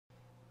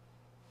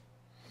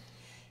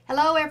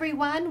Hello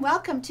everyone,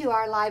 welcome to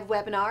our live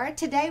webinar.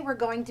 Today we're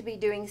going to be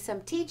doing some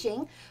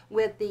teaching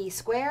with the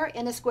square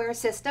in a square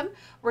system.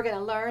 We're going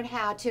to learn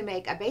how to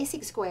make a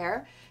basic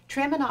square,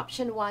 trim an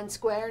option 1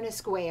 square in a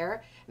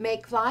square,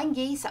 make flying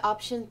geese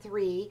option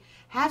 3,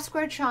 half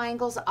square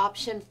triangles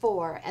option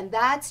 4, and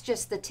that's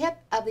just the tip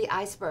of the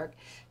iceberg.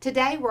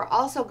 Today we're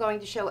also going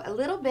to show a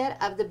little bit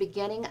of the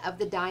beginning of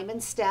the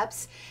diamond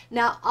steps.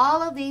 Now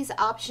all of these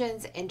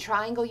options and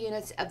triangle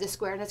units of the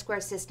square in a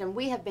square system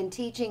we have been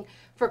teaching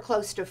for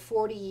close to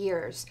 40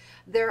 years.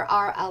 There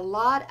are a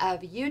lot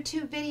of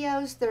YouTube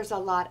videos, there's a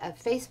lot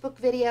of Facebook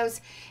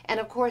videos, and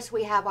of course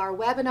we have our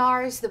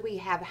webinars that we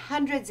have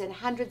hundreds and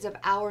hundreds of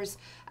hours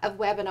of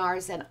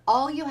webinars, and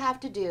all you have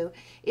to do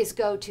is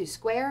go to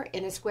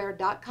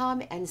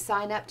squareinasquare.com and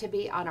sign up to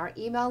be on our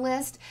email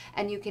list,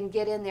 and you can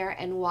get in there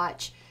and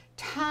watch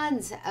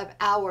tons of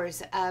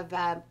hours of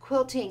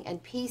quilting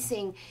and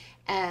piecing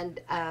and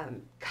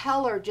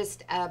color,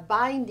 just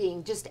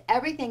binding, just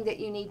everything that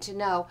you need to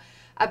know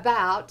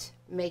about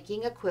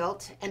making a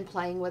quilt and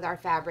playing with our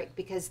fabric,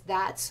 because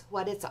that's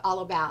what it's all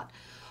about.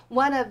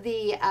 One of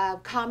the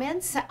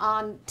comments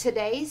on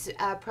today's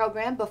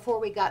program before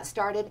we got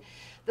started,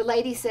 the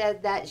lady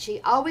said that she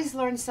always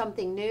learns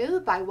something new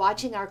by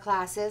watching our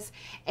classes,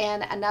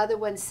 and another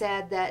one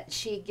said that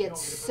she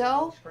gets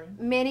so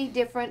many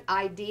different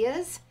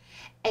ideas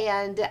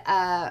and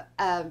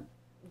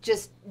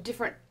just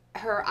different,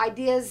 her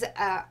ideas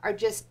are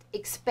just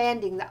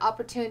expanding the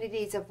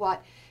opportunities of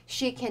what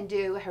she can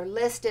do. Her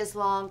list is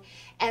long,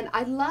 and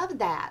I love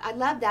that. I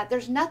love that.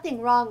 There's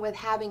nothing wrong with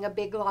having a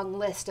big long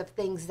list of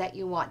things that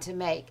you want to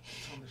make,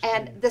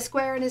 and the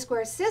square in a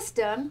square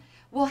system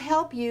will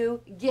help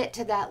you get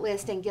to that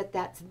list and get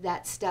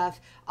that stuff,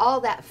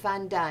 all that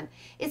fun done.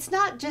 It's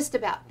not just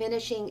about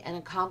finishing and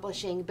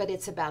accomplishing, but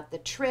it's about the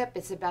trip,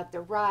 it's about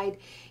the ride,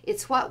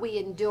 it's what we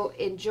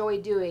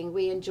enjoy doing.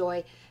 We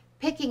enjoy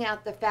picking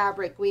out the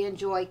fabric, we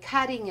enjoy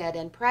cutting it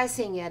and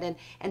pressing it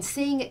and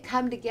seeing it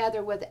come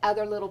together with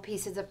other little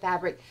pieces of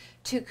fabric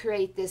to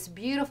create this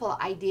beautiful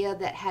idea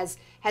that has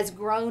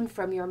grown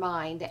from your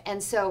mind.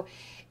 And so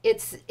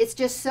it's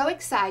just so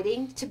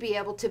exciting to be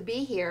able to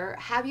be here,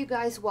 have you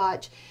guys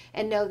watch,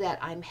 and know that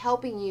I'm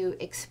helping you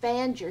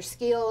expand your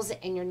skills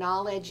and your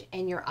knowledge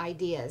and your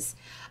ideas.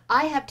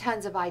 I have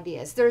tons of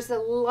ideas. There's a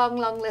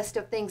long list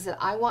of things that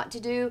I want to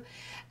do,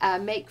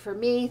 make for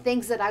me,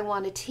 things that I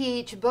want to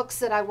teach, books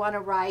that I want to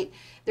write.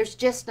 There's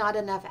just not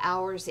enough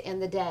hours in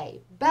the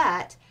day.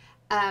 But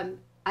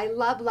I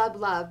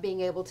love being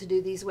able to do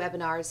these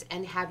webinars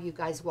and have you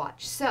guys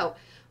watch. So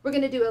we're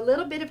going to do a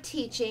little bit of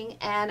teaching,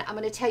 and I'm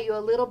going to tell you a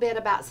little bit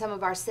about some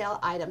of our sale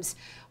items.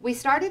 We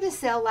started a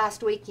sale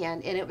last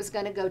weekend, and it was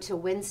going to go to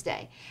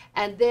Wednesday.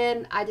 And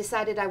then I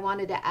decided I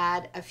wanted to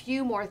add a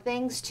few more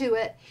things to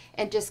it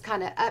and just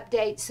kind of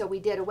update. So we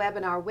did a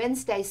webinar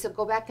Wednesday. So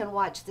go back and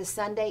watch the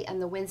Sunday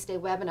and the Wednesday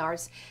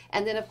webinars.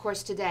 And then, of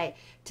course, today.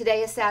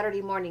 Today is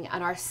Saturday morning,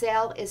 and our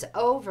sale is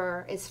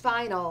over, is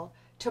final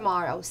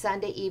tomorrow,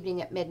 Sunday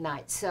evening at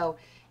midnight. So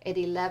at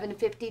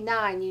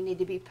 11:59, you need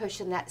to be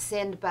pushing that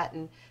send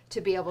button to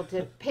be able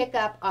to pick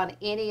up on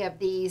any of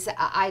these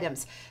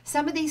items.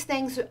 Some of these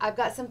things, I've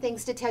got some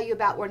things to tell you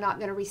about, we're not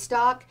going to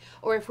restock,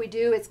 or if we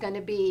do, it's going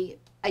to be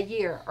a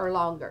year or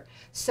longer.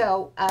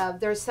 So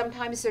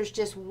sometimes there's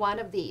just one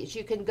of these.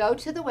 You can go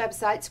to the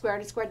website,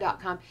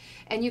 squareinasquare.com,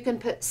 and you can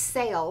put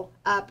sale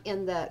up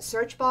in the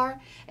search bar,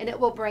 and it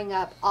will bring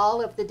up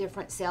all of the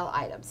different sale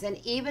items.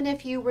 And even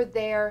if you were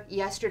there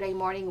yesterday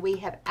morning, we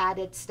have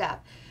added stuff.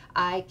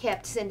 I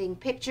kept sending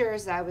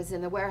pictures. I was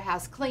in the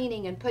warehouse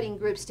cleaning and putting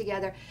groups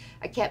together.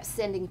 I kept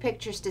sending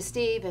pictures to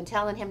Steve and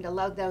telling him to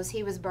load those.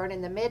 He was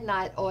burning the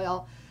midnight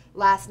oil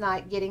last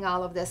night getting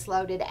all of this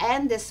loaded,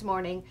 and this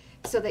morning,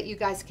 so that you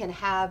guys can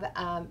have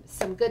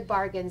some good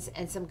bargains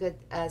and some good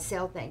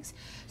sale things.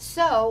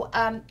 So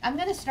I'm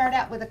going to start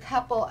out with a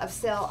couple of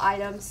sale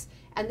items,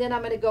 and then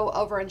I'm going to go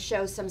over and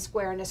show some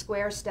square in a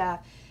square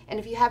stuff. And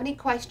if you have any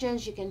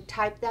questions, you can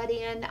type that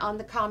in on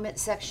the comment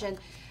section.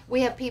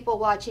 We have people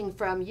watching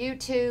from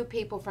YouTube,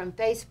 people from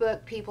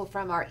Facebook, people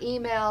from our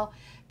email,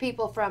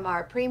 people from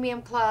our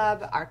premium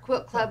club, our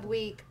quilt club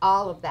week,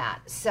 all of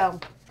that. So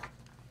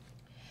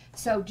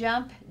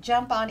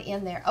jump on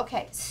in there.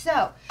 Okay,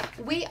 so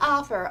we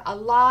offer a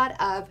lot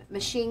of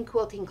machine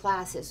quilting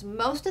classes.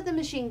 Most of the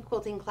machine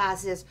quilting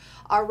classes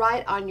are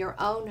right on your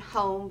own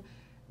home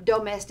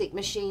domestic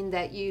machine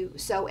that you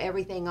sew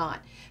everything on.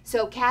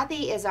 So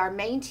Kathy is our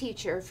main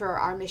teacher for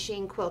our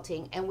machine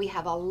quilting, and we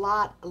have a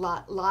lot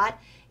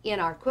in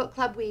our quilt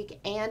club week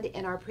and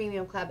in our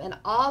premium club. And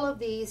all of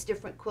these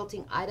different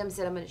quilting items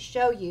that I'm going to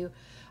show you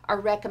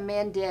are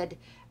recommended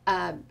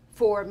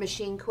for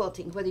machine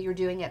quilting, whether you're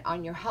doing it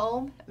on your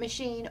home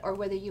machine or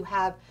whether you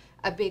have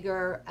a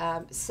bigger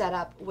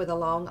setup with a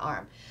long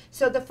arm.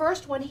 So the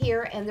first one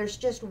here, and there's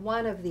just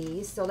one of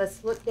these, so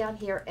let's look down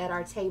here at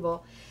our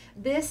table.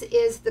 This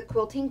is the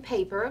quilting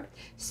paper,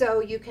 so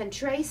you can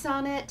trace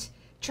on it,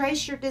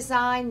 trace your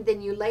design,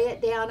 then you lay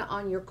it down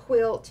on your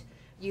quilt,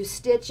 you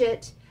stitch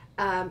it.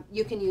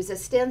 You can use a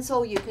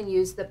stencil, you can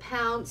use the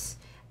pounce.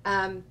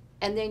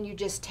 and then you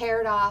just tear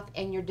it off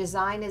and your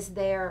design is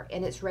there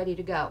and it's ready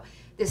to go.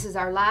 This is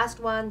our last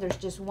one. There's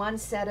just one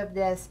set of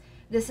this.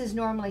 This is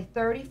normally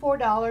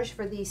 $34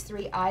 for these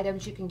 3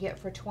 items. You can get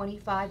for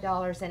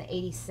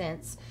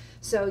 $25.80.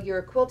 So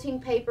your quilting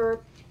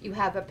paper, you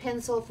have a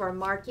pencil for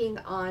marking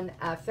on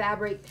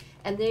fabric,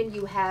 and then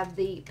you have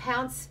the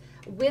pounce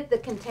with the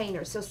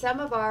container. So some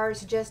of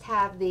ours just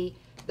have the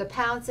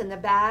pounce in the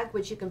bag,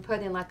 which you can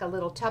put in like a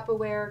little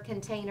Tupperware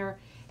container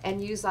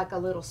and use like a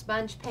little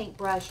sponge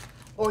paintbrush,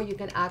 or you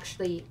can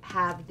actually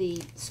have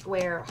the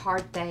square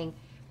hard thing,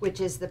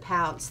 which is the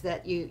pounce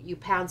that you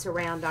pounce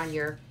around on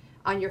your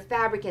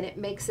fabric, and it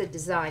makes a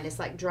design. It's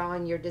like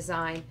drawing your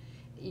design.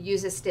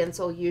 Use a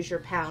stencil, use your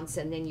pounce,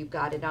 and then you've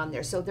got it on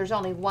there. So there's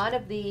only one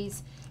of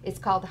these. It's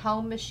called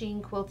Home Machine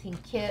Quilting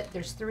Kit.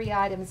 There's 3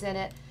 items in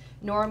it.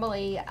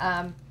 Normally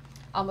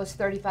almost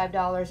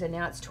 $35, and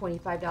now it's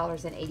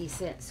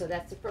 $25.80. So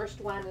that's the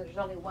first one, and there's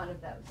only one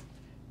of those.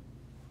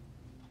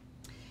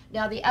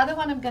 Now the other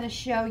one I'm going to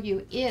show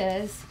you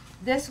is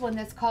this one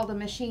that's called a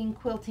Machine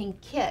Quilting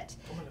Kit.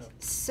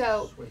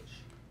 So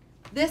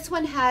this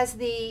one has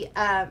the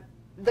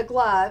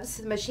gloves,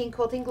 the machine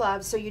quilting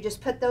gloves, so you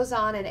just put those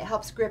on and it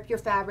helps grip your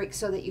fabric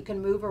so that you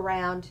can move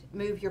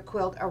your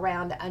quilt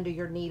around under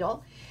your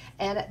needle.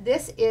 And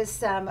this is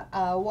some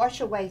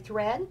wash away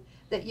thread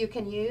that you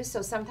can use.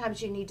 So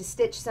sometimes you need to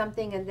stitch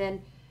something, and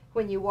then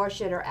when you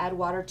wash it or add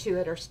water to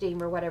it or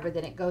steam or whatever,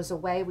 then it goes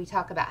away. We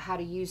talk about how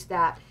to use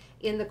that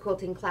in the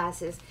quilting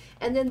classes.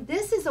 And then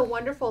this is a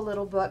wonderful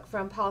little book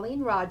from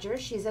Pauline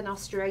Rogers. She's an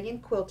Australian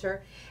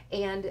quilter,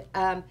 and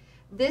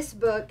this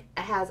book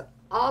has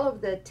all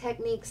of the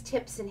techniques,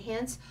 tips, and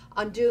hints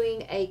on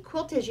doing a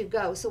quilt as you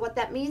go. So what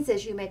that means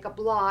is you make a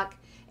block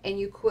and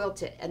you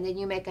quilt it, and then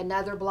you make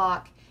another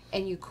block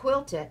and you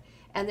quilt it,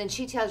 and then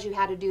she tells you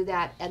how to do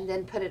that and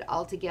then put it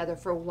all together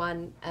for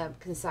one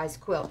concise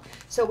quilt.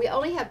 So we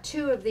only have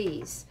 2 of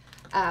these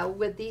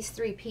with these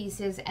 3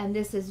 pieces, and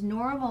this is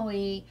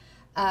normally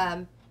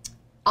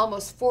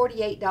almost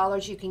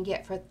 $48. You can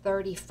get for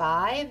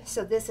 $35.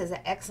 So this is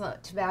an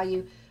excellent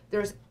value.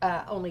 There's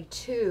only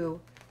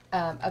 2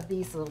 of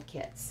these little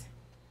kits.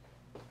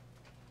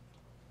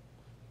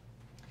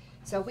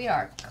 So we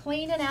are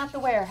cleaning out the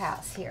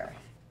warehouse here,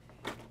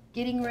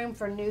 getting room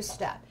for new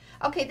stuff.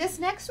 Okay, this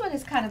next one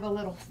is kind of a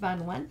little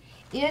fun one.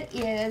 It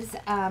is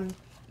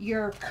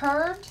your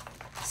curved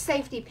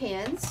safety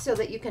pins so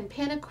that you can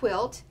pin a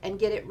quilt and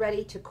get it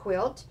ready to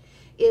quilt.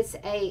 It's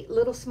a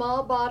little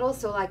small bottle,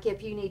 so like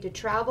if you need to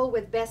travel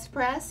with Best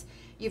Press,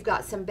 you've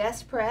got some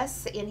Best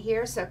Press in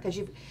here. So because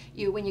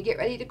when you get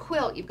ready to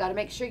quilt, you've got to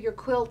make sure your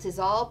quilt is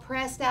all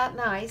pressed out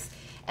nice.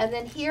 And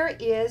then here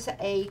is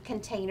a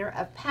container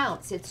of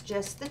pounce. It's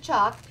just the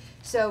chalk,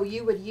 so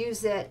you would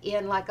use it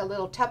in like a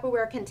little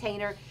Tupperware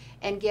container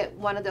and get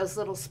one of those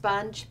little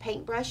sponge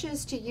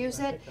paintbrushes to use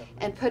it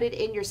and put it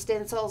in your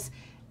stencils.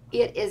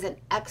 It is an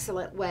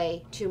excellent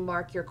way to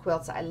mark your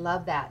quilts. I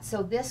love that.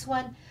 So this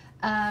one,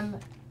 I'm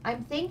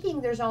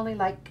thinking there's only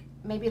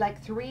maybe like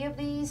 3 of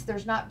these.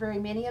 There's not very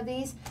many of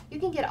these.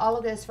 You can get all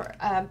of this for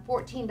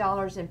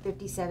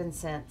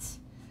 $14.57.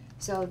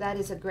 So that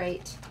is a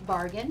great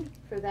bargain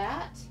for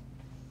that.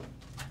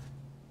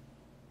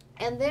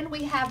 And then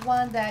we have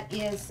one that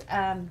is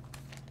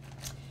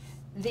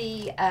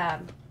the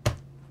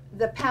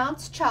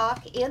pounce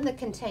chalk in the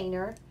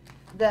container,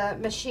 the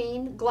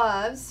machine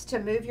gloves to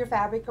move your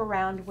fabric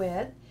around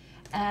with,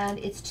 and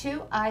it's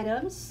 2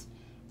 items.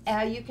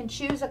 You can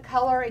choose a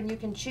color and you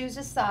can choose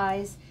a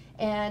size,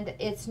 and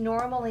it's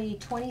normally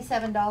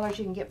 $27.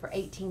 You can get for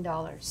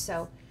 $18.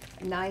 So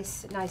a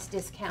nice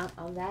discount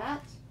on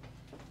that.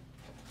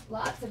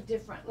 Lots of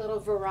different little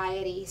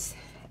varieties.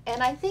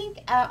 And I think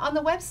on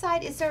the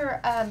website, is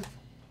there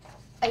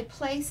a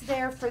place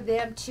there for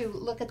them to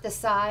look at the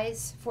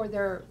size for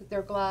their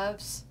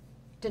gloves,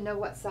 to know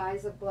what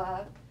size of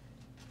glove?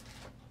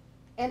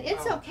 And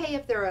it's okay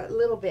if they're a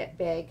little bit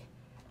big.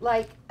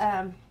 Like,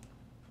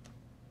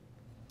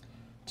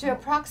 to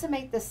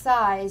approximate the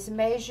size,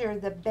 measure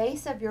the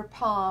base of your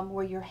palm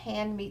where your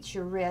hand meets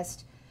your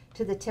wrist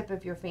to the tip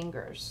of your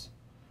fingers.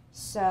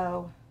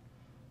 So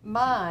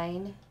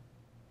mine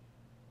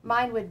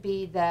would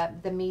be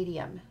the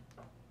medium.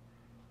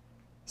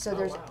 So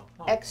there's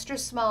extra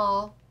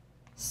small,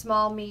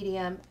 small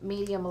medium,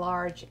 medium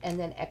large, and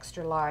then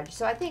extra large.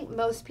 So I think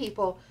most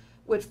people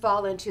would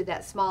fall into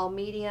that small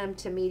medium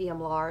to medium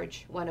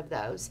large, one of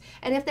those.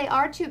 And if they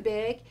are too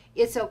big,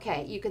 it's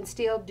okay. You can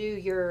still do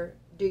your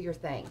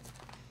thing.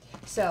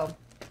 So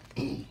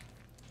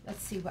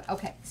let's see what,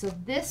 okay, so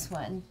this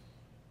one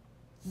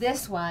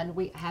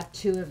we have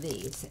 2 of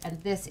these,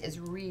 and this is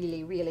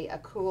really a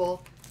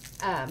cool,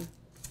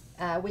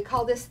 we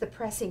call this the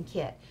pressing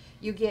kit.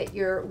 You get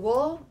your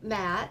wool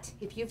mat.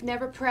 If you've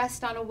never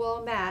pressed on a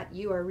wool mat,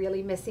 you are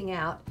really missing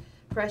out.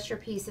 Press your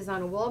pieces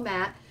on a wool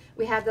mat.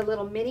 We have the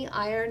little mini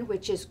iron,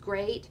 which is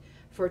great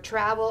for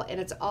travel, and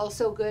it's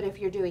also good if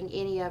you're doing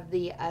any of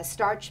the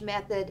starch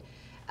method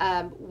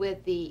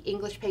with the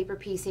English paper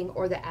piecing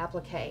or the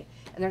applique.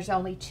 And there's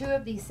only 2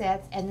 of these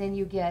sets, and then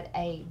you get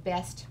a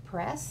Best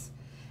Press.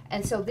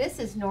 And so this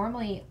is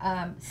normally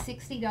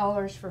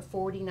 $60 for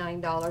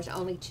 $49,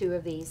 only 2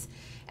 of these.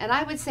 And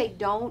I would say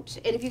don't,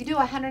 and if you do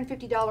a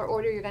 $150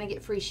 order, you're going to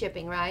get free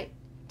shipping, right,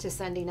 to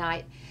Sunday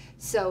night.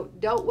 So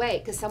don't wait,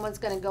 because someone's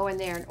going to go in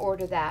there and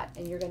order that,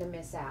 and you're going to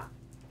miss out.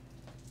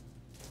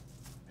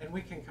 And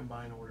we can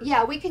combine orders.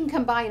 Yeah, we can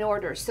combine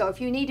orders. So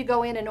if you need to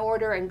go in and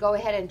order and go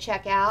ahead and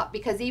check out,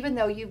 because even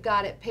though you've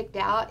got it picked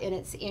out and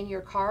it's in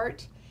your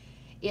cart,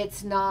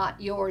 it's not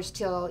yours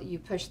till you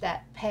push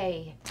that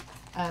pay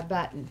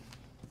button.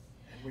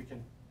 And we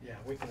can, yeah,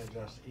 we can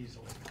adjust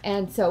easily.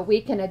 And so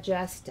we can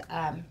adjust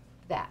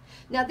that.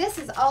 Now this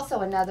is also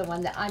another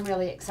one that I'm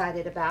really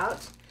excited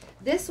about.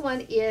 This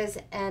one is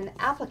an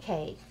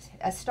applique,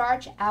 a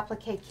starch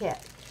applique kit.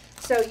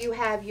 So you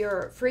have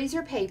your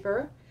freezer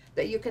paper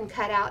that you can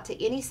cut out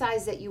to any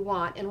size that you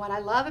want. And what I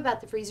love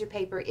about the freezer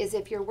paper is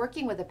if you're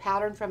working with a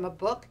pattern from a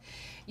book,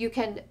 you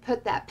can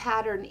put that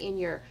pattern in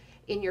your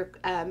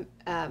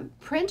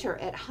printer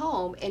at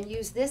home and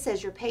use this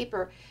as your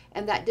paper,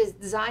 and that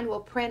design will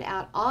print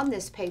out on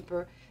this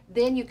paper.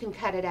 Then you can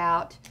cut it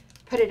out,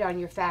 put it on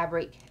your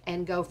fabric,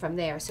 and go from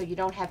there. So you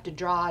don't have to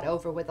draw it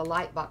over with a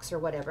light box or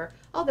whatever,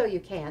 although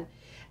you can.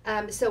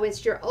 So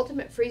it's your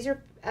ultimate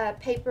freezer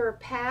paper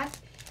pack.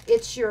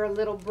 It's your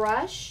little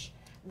brush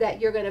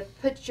that you're going to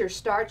put your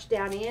starch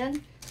down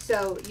in.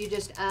 So you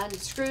just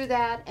unscrew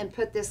that and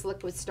put this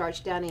liquid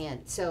starch down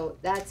in. So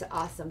that's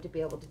awesome to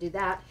be able to do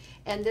that.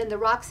 And then the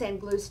Roxanne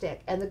glue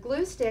stick. And the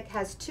glue stick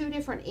has 2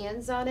 different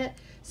ends on it.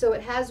 So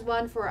it has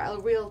one for a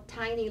real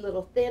tiny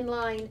little thin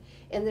line,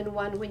 and then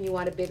one when you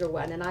want a bigger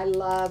one. And I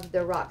love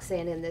the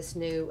Roxanne in this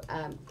new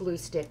glue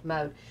stick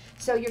mode.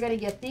 So you're going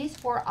to get these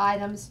 4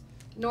 items,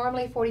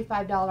 normally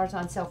 $45,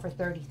 on sale for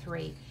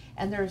 $33.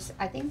 And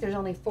I think there's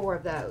only 4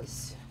 of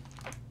those.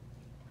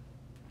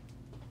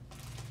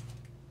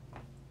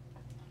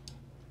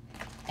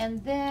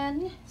 And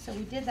then, so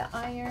we did the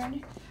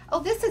iron.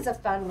 Oh, this is a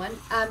fun one.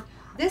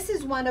 This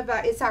is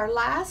it's our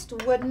last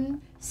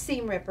wooden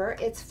seam ripper.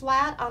 It's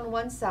flat on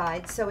one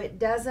side, so it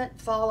doesn't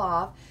fall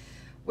off.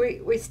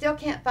 We still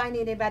can't find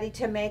anybody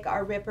to make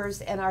our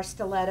rippers and our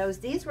stilettos.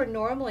 These were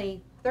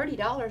normally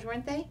 $30,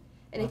 weren't they?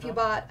 And if you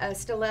bought a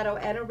stiletto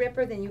and a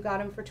ripper, then you got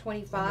them for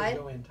 $25.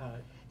 Go in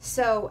tight.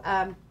 So,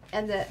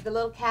 and the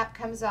little cap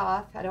comes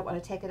off. I don't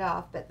want to take it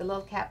off, but the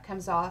little cap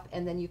comes off,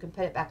 and then you can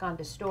put it back on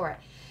to store it.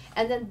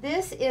 And then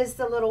this is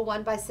the little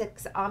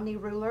 1x6 Omni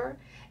ruler,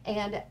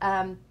 and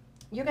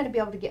you're going to be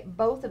able to get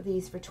both of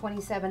these for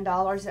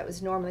 $27. That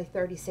was normally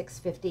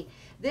 $36.50.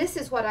 This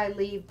is what I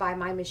leave by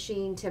my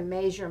machine to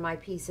measure my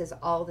pieces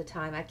all the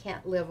time. I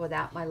can't live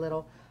without my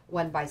little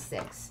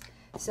 1x6.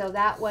 So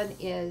that one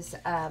is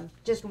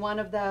just one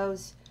of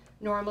those,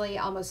 normally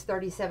almost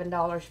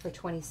 $37 for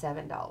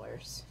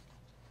 $27.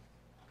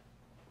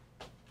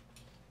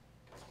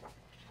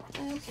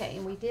 Okay,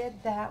 and we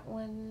did that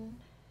one.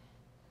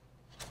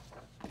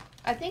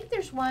 I think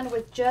there's one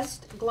with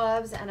just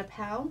gloves and a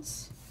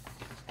pounce.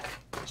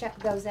 Check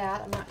those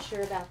out. I'm not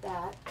sure about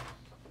that.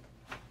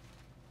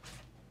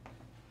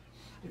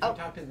 If you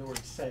type in the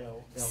word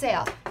sale.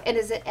 Sale. And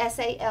is it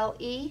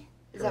S-A-L-E?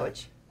 Is that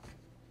what you,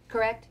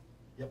 correct?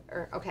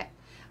 Yep. Okay.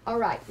 All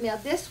right. Now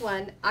this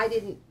one, I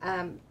didn't,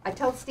 I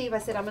told Steve, I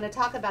said, I'm going to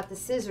talk about the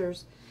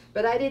scissors,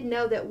 but I didn't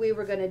know that we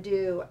were going to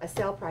do a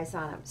sale price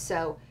on them.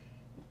 So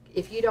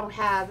if you don't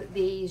have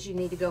these, you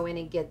need to go in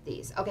and get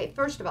these. Okay,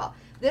 first of all,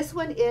 this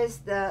one is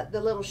the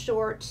little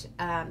short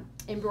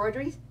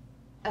embroidery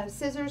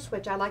scissors,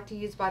 which I like to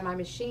use by my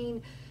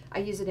machine. I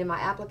use it in my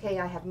applique.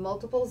 I have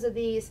multiples of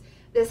these.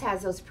 This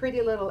has those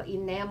pretty little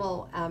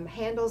enamel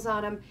handles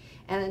on them,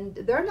 and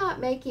they're not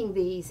making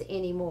these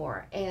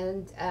anymore.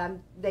 And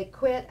they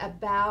quit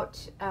about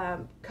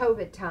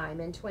COVID time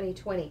in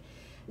 2020.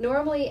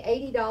 Normally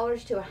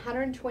 $80 to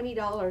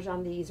 $120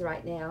 on these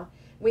right now.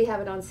 We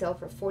have it on sale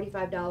for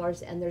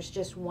 $45, and there's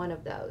just one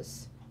of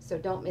those, so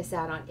don't miss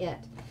out on it.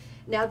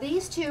 Now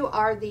these two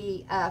are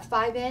the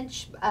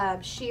 5-inch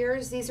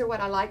shears. These are what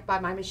I like by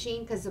my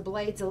machine because the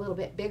blade's a little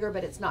bit bigger,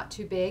 but it's not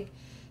too big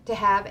to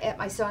have at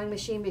my sewing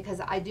machine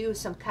because I do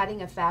some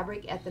cutting of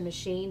fabric at the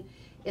machine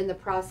in the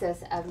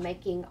process of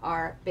making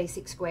our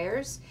basic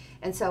squares.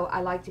 And so I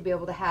like to be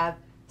able to have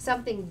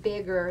something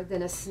bigger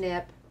than a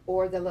snip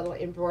or the little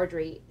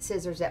embroidery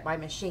scissors at my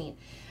machine.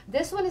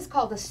 This one is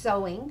called a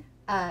sewing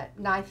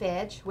knife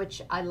edge,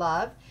 which I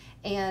love,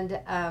 and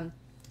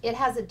it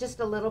has just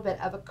a little bit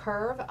of a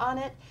curve on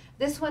it.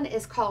 This one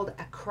is called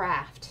a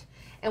craft,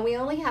 and we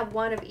only have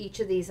one of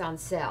each of these on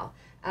sale.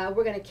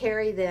 We're going to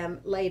carry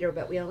them later,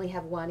 but we only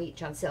have one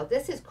each on sale.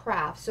 This is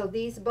craft, so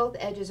these both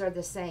edges are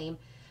the same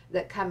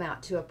that come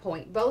out to a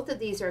point. Both of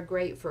these are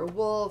great for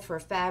wool, for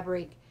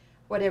fabric,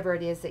 whatever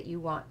it is that you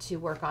want to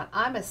work on.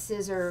 I'm a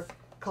scissor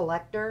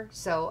collector,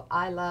 so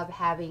I love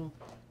having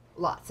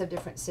lots of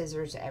different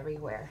scissors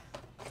everywhere.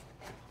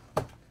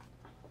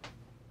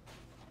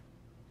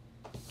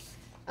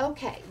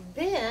 Okay,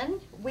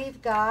 then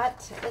we've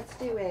got, let's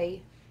do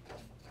a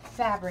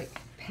fabric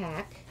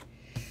pack.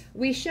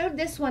 We showed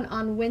this one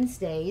on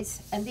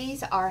Wednesdays, and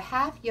these are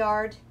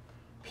half-yard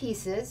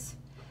pieces.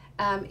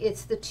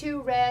 It's the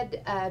 2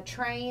 red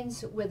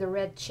trains with a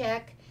red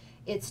check.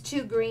 It's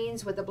 2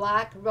 greens with a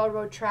black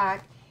railroad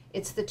track.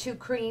 It's the 2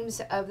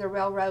 creams of the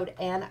railroad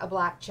and a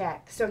black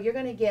check. So you're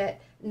going to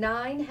get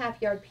 9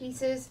 half-yard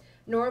pieces,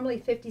 normally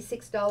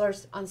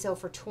 $56, on sale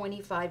for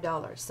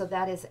 $25. So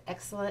that is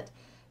excellent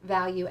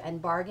value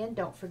and bargain.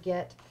 Don't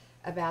forget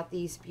about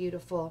these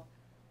beautiful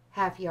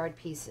half-yard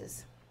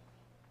pieces.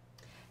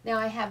 Now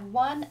I have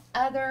one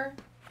other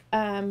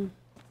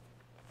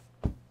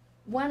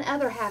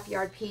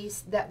half-yard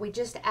piece that we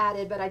just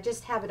added, but I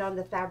just have it on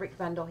the fabric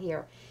bundle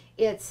here.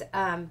 It's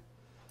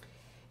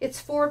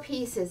 4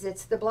 pieces.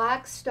 It's the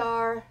black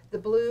star, the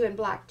blue and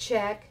black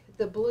check,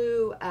 the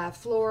blue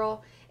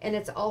floral, and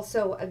it's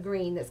also a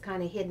green that's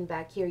kind of hidden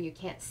back here. You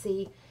can't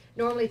see.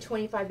 Normally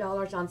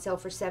 $25, on sale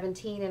for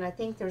 $17, and I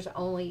think there's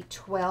only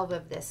 12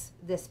 of this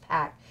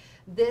pack.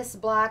 This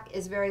black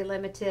is very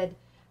limited.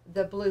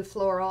 The blue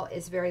floral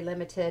is very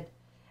limited,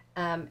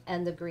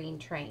 and the green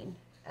train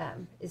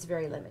is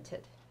very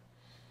limited.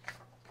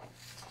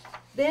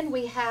 Then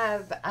we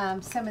have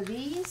some of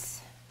these.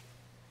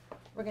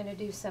 We're going to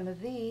do some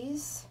of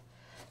these.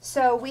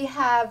 So we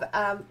have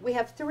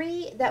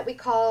 3 that we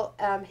call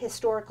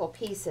historical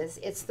pieces.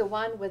 It's the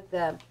one with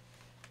the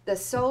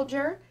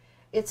soldier.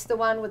 It's the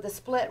one with the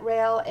split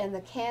rail and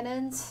the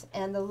cannons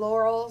and the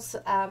laurels,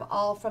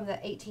 all from the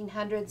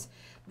 1800s.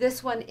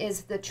 This one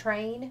is the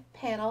train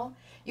panel.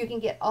 You can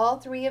get all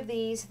 3 of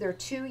these. They're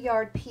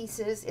 2-yard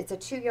pieces. It's a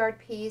 2-yard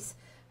piece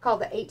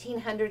called the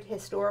 1800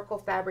 Historical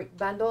Fabric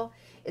Bundle.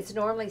 It's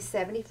normally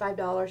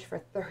 $75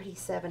 for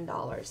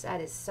 $37. That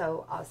is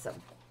so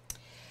awesome.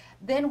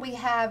 Then we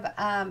have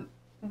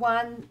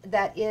one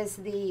that is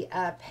the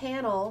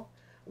panel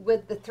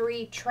with the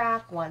 3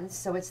 track ones.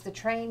 So it's the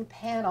train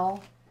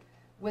panel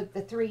with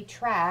the 3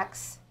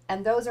 tracks,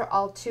 and those are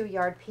all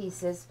 2-yard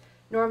pieces.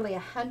 Normally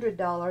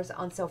 $100,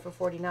 on sale for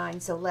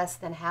 $49, so less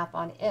than half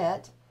on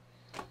it.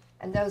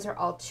 And those are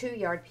all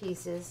 2-yard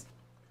pieces.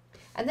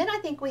 And then I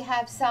think we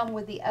have some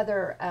with the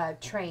other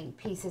train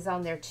pieces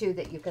on there too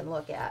that you can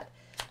look at.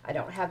 I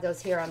don't have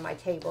those here on my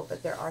table,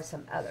 but there are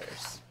some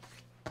others.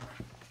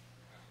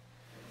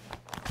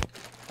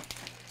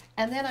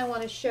 And then I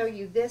want to show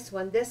you this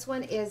one. This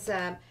one is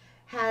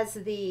has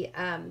the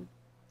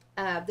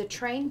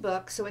train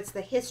book, so it's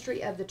the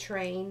history of the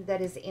train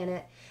that is in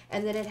it,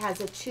 and then it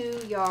has a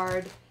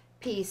 2-yard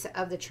piece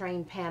of the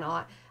train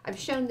panel. I've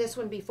shown this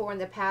one before in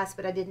the past,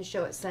 but I didn't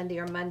show it Sunday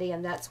or Monday,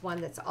 and that's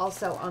one that's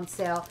also on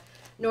sale.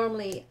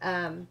 Normally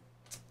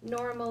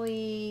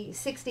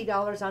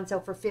 $60, on sale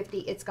for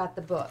 $50. It's got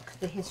the book,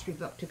 the history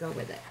book, to go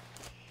with it.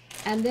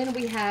 And then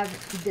we have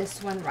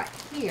this one right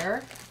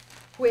here,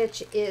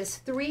 which is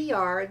 3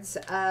 yards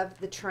of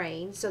the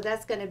train. So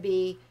that's going to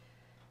be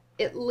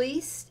at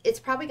least,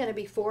 it's probably going to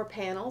be 4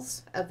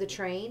 panels of the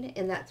train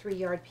in that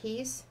 3-yard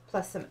piece,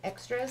 plus some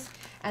extras.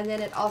 And then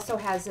it also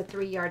has a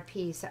 3-yard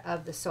piece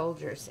of the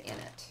soldiers in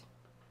it.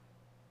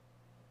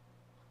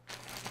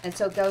 And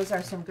so those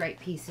are some great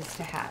pieces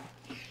to have.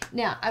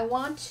 Now, I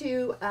want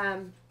to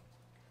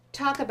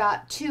talk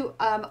about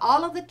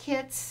all of the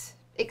kits,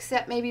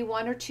 except maybe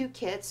 1 or 2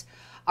 kits,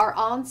 are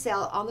on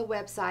sale on the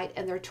website,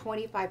 and they're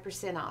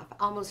 25% off,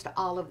 almost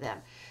all of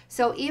them.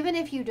 So even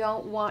if you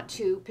don't want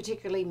to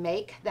particularly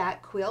make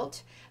that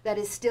quilt, that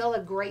is still a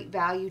great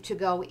value to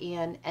go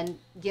in and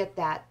get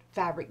that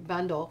fabric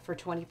bundle for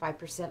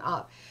 25%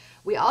 off.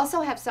 We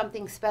also have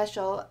something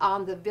special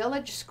on the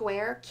Village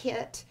Square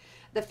kit.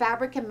 The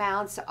fabric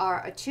amounts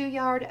are a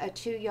 2-yard, a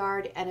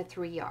 2-yard, and a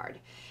 3-yard.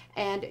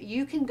 And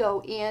you can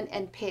go in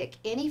and pick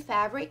any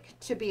fabric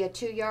to be a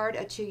 2-yard,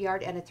 a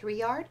 2-yard, and a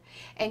 3-yard.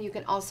 And you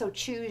can also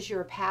choose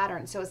your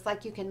pattern. So it's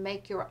like you can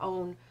make your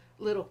own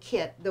little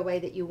kit the way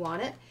that you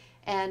want it.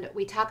 And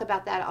we talk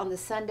about that on the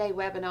Sunday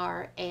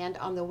webinar and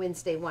on the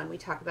Wednesday one. We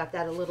talk about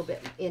that a little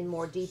bit in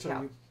more detail.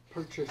 So you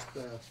purchased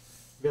the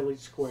Village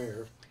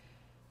Square.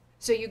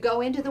 So you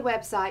go into the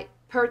website,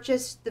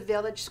 purchase the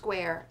Village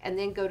Square, and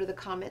then go to the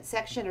comment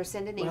section or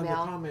send an email.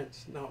 Well, the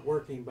comment's not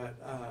working, but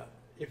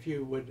if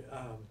you would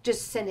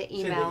just send an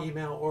email. Send an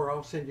email, or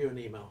I'll send you an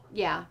email.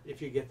 Yeah.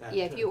 If you get that.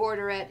 Yeah, if you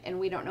order it and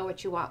we don't know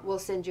what you want, we'll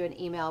send you an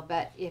email.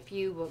 But if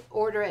you will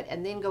order it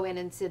and then go in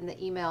and send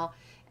the email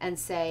and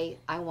say,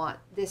 I want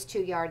this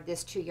 2-yard,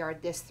 this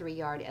 2-yard, this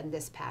 3-yard, and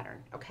this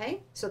pattern.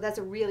 Okay? So that's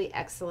a really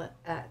excellent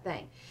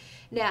thing.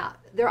 Now,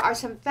 there are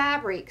some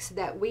fabrics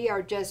that we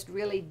are just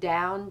really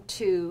down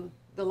to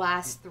the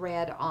last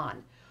thread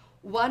on.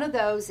 One of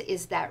those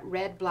is that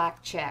red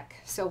black check.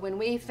 So when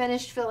we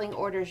finished filling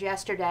orders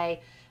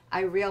yesterday,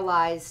 I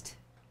realized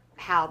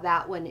how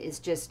that one is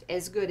just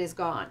as good as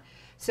gone.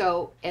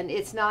 So, and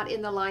it's not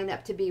in the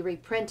lineup to be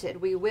reprinted.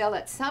 We will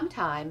at some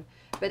time,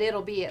 but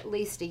it'll be at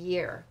least a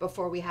year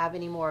before we have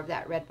any more of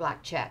that red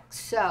black check.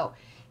 So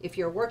if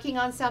you're working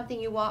on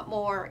something you want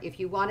more, if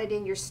you want it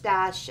in your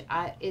stash,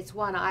 it's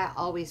one I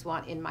always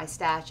want in my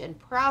stash. And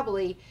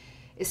probably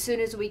as soon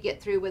as we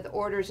get through with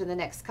orders in the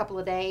next couple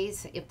of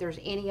days, if there's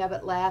any of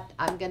it left,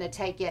 I'm going to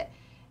take it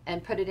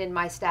and put it in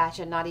my stash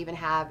and not even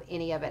have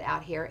any of it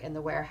out here in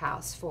the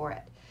warehouse for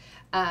it.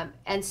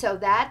 And so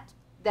that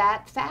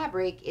that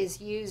fabric is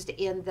used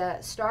in the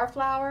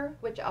Starflower,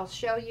 which I'll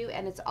show you,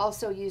 and it's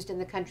also used in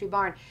the Country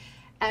Barn.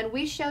 And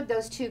we showed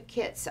those 2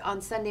 kits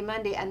on Sunday,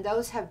 Monday, and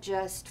those have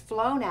just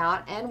flown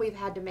out, and we've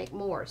had to make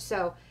more.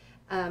 So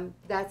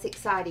that's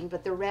exciting.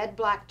 But the red,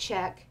 black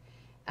check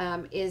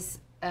is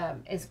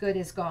as good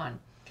as gone.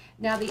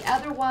 Now the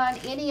other one,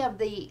 any of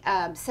the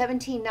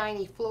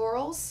 1790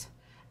 florals,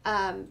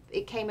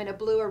 it came in a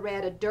blue, a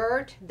red, a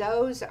dirt.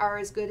 Those are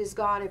as good as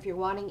gone. If you're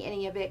wanting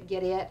any of it,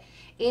 get it.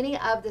 Any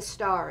of the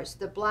stars,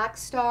 the black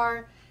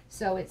star,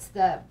 so it's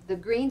the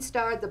green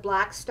star, the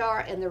black star,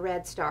 and the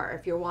red star.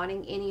 If you're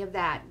wanting any of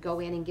that,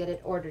 go in and get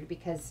it ordered,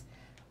 because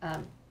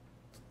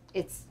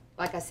it's,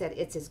 like I said,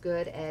 it's as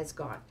good as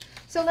gone.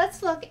 So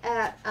let's look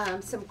at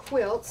some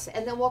quilts,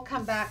 and then we'll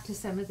come back to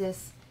some of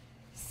this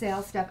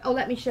sale stuff. Oh,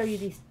 let me show you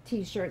these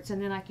t-shirts,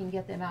 and then I can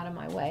get them out of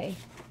my way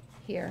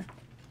here.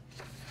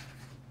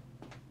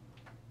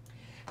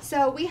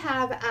 So we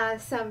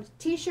have some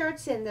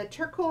t-shirts in the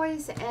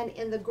turquoise and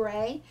in the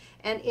gray,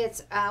 and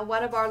it's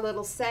one of our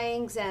little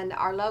sayings and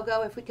our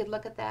logo. If we could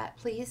look at that,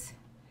 please,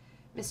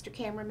 Mr.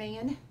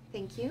 Cameraman.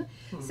 Thank you.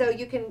 So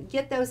you can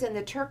get those in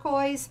the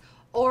turquoise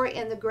or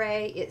in the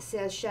gray. It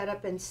says shut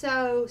up and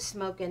sew,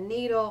 smoke and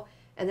needle,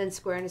 and then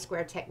square and a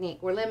square technique.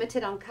 We're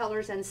limited on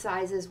colors and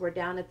sizes. We're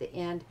down at the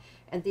end,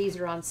 and these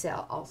are on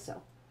sale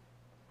also.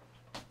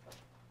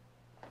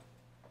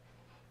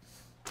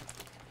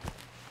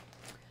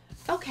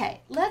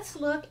 Okay, let's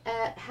look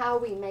at how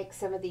we make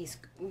some of these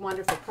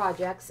wonderful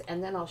projects,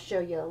 and then I'll show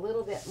you a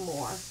little bit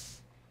more.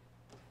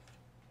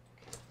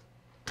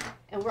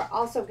 And we're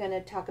also going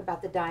to talk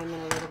about the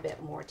diamond a little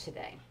bit more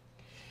today.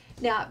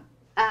 Now,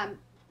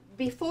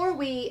 before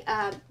we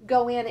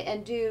go in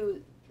and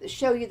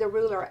show you the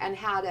ruler and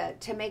how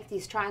to make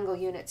these triangle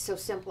units so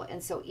simple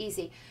and so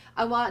easy,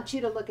 I want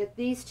you to look at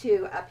these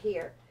 2 up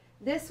here.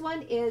 This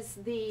one is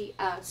the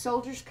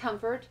Soldier's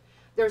Comfort.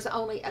 There's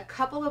only a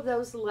couple of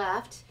those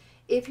left.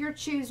 If you're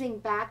choosing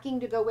backing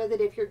to go with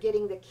it, if you're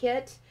getting the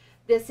kit,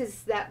 this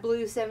is that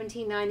blue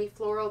 1790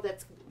 floral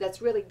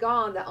that's really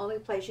gone. The only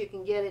place you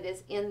can get it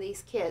is in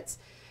these kits.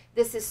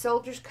 This is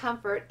Soldier's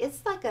Comfort.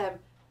 It's like a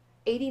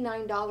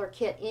 $89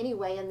 kit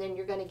anyway, and then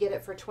you're going to get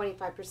it for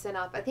 25%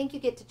 off. I think you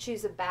get to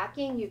choose a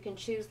backing. You can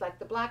choose like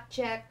the black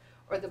check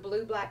or the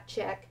blue black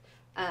check,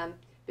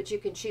 but you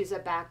can choose a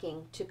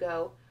backing to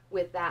go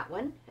with that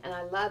one. And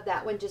I love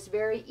that one. Just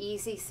very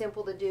easy,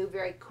 simple to do,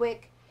 very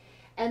quick.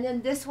 And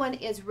then this one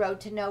is Road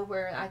to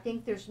Nowhere. I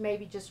think there's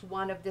maybe just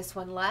one of this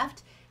one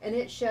left, and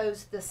it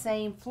shows the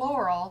same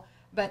floral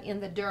but in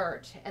the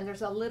dirt. And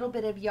there's a little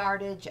bit of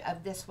yardage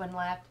of this one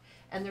left,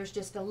 and there's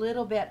just a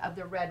little bit of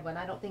the red one.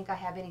 I don't think I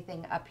have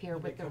anything up here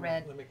with the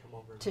red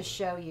to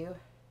show you.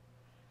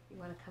 You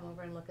want to come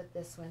over and look at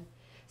this one.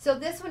 So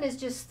this one is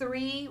just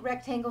 3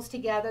 rectangles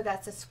together.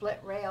 That's a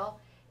split rail.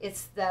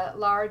 It's the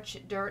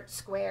large dirt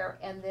square,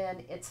 and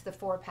then it's the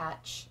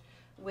 4-patch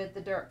with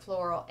the dirt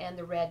floral and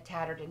the red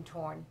tattered and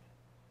torn.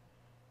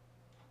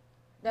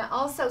 Now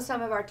also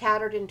some of our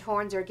tattered and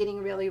torns are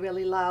getting really,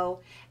 really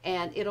low,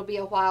 and it'll be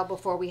a while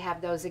before we have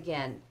those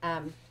again.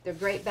 They're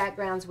great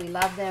backgrounds. We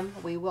love them.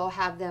 We will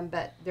have them,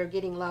 but they're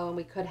getting low, and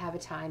we could have a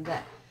time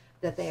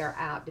that they are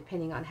out,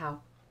 depending on how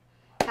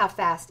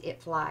fast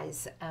it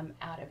flies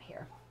out of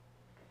here.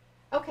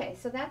 Okay,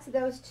 so that's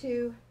those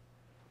 2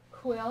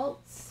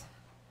 quilts.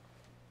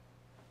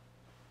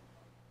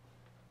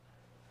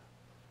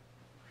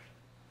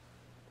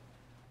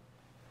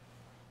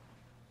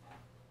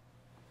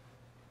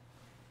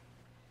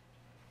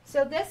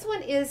 So this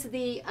one is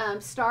the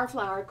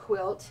Starflower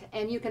quilt,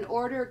 and you can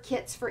order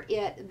kits for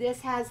it.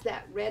 This has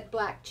that red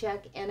black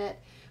check in it,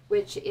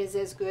 which is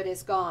as good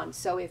as gone.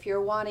 So if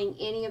you're wanting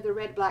any of the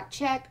red black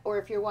check, or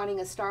if you're wanting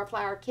a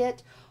Starflower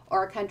kit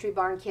or a Country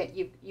Barn kit,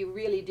 you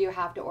really do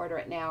have to order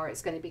it now, or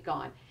it's going to be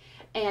gone.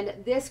 And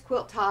this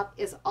quilt top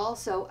is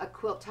also a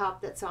quilt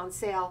top that's on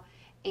sale,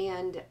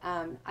 and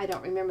I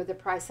don't remember the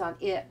price on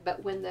it,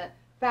 but when the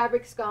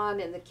fabric's gone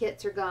and the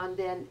kits are gone,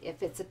 then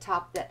if it's a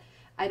top that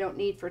I don't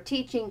need for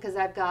teaching because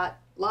I've got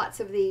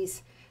lots of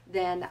these,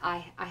 then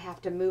I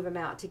have to move them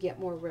out to get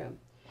more room.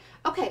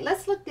 Okay,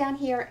 let's look down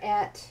here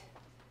at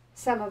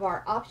some of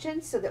our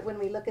options so that when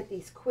we look at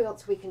these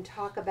quilts, we can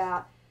talk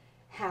about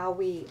how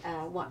we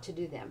want to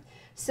do them.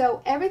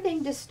 So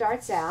everything just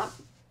starts out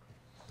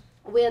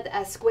with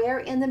a square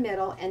in the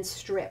middle and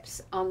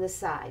strips on the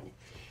side.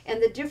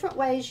 And the different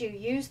ways you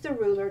use the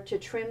ruler to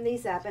trim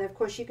these up, and of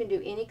course you can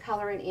do any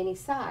color and any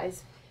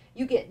size,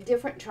 you get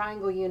different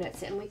triangle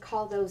units, and we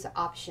call those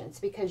options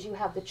because you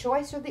have the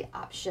choice or the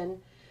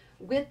option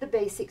with the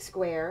basic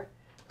square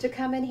to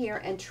come in here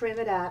and trim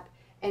it up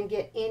and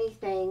get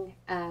anything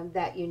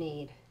that you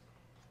need.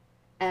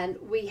 And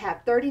we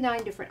have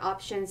 39 different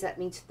options. That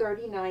means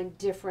 39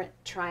 different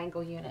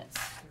triangle units.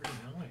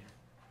 39.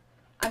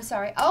 I'm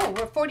sorry. Oh,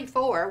 we're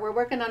 44. We're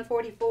working on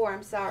 44.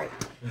 I'm sorry.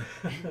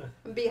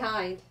 I'm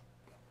behind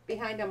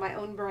on my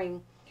own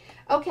brain.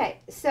 Okay,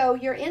 so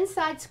your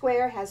inside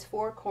square has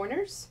 4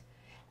 corners,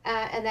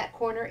 and that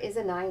corner is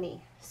a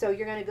 90. So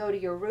you're going to go to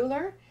your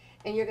ruler,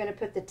 and you're going to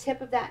put the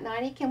tip of that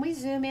 90. Can we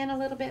zoom in a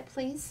little bit,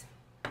 please?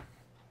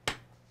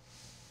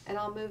 And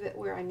I'll move it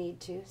where I need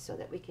to so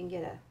that we can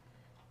get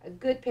a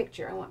good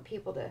picture. I want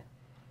people to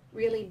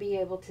really be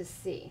able to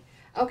see.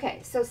 Okay,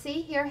 so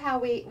see here how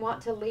we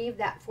want to leave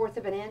that 1/4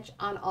 of an inch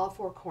on all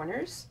 4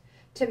 corners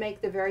to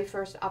make the very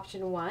first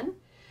option 1.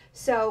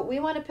 So we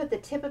want to put the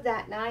tip of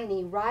that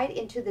 90 right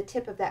into the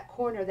tip of that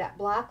corner. That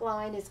black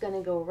line is going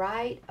to go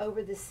right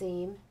over the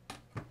seam.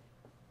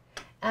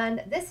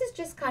 And this is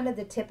just kind of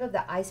the tip of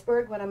the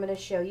iceberg, what I'm going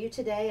to show you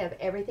today of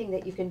everything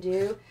that you can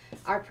do.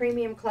 Our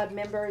Premium Club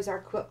members, our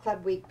Quilt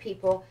Club Week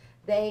people,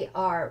 they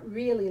are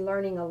really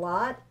learning a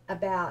lot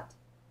about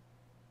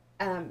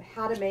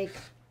how to make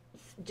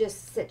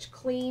just such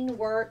clean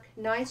work,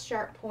 nice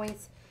sharp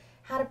points,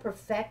 how to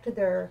perfect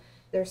their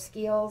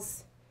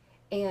skills,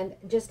 and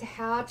just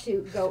how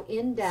to go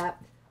in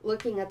depth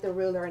looking at the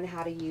ruler and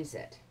how to use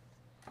it.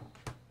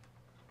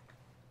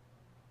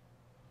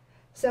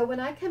 So when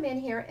I come in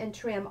here and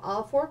trim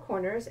all 4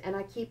 corners and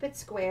I keep it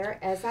square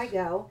as I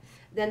go,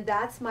 then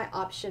that's my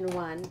option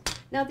 1.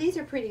 Now these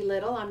are pretty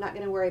little. I'm not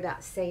going to worry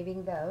about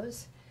saving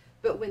those.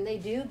 But when they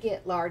do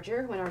get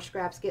larger, when our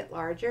scraps get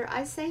larger,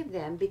 I save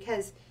them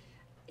because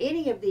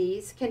any of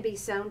these can be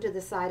sewn to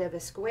the side of a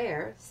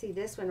square. See,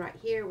 this one right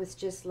here was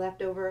just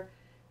leftover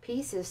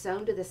pieces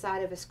sewn to the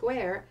side of a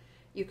square.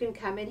 You can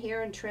come in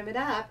here and trim it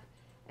up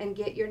and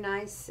get your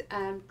nice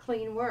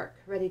clean work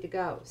ready to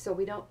go. So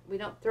we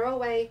don't throw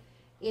away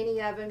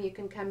any of them. You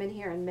can come in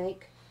here and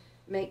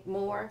make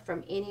more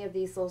from any of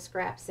these little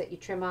scraps that you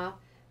trim off.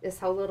 This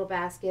whole little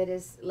basket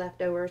is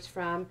leftovers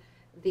from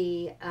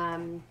the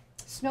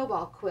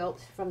snowball quilt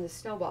from the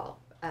snowball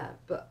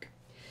book.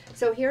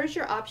 So here's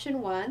your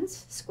option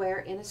 1s, square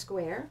in a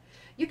square.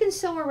 You can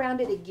sew around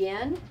it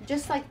again,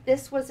 just like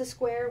this was a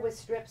square with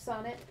strips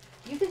on it.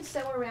 You can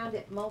sew around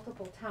it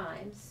multiple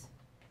times.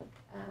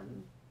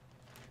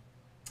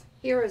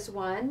 Here is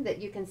one that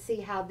you can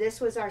see how this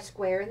was our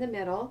square in the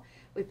middle.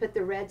 We put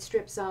the red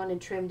strips on and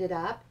trimmed it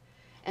up.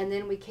 And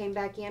then we came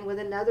back in with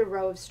another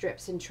row of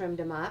strips and trimmed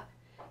them up.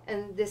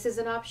 And this is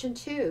an option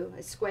 2,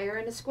 a square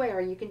and a square.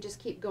 You can just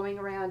keep going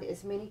around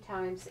as many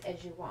times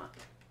as you want.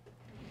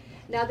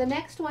 Now the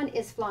next one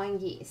is flying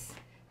geese.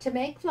 To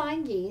make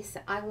flying geese,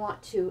 I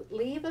want to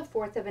leave a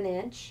 1/4 of an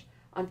inch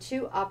on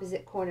 2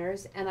 opposite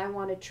corners, and I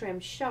want to trim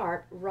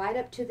sharp right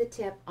up to the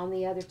tip on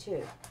the other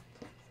 2.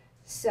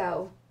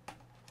 So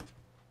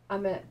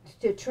I'm going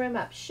to trim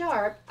up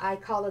sharp, I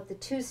call it the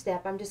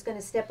 2-step. I'm just going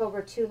to step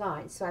over 2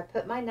 lines. So I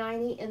put my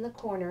 90 in the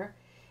corner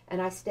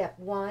and I step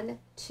 1,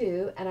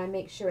 2, and I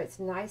make sure it's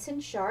nice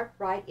and sharp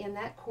right in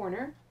that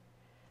corner.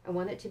 I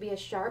want it to be a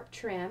sharp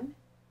trim.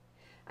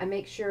 I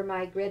make sure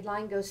my grid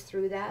line goes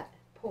through that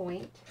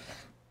point.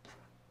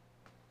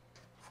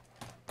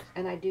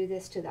 And I do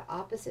this to the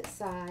opposite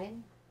side.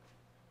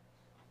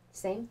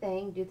 Same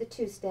thing, do the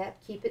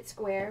 2-step, keep it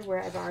square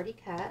where I've already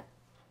cut.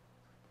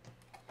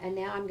 And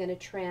now I'm going to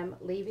trim,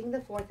 leaving the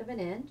 1/4 of an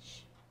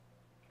inch.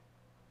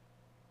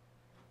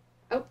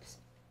 Oops,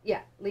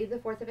 yeah, leave the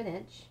 1/4 of an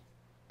inch.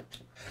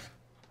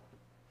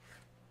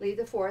 Leave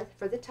the 1/4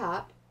 for the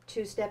top,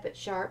 2-step it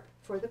sharp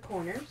for the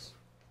corners.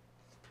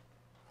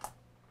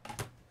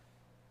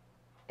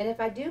 And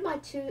if I do my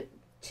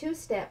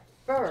 2-step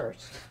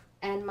first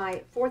and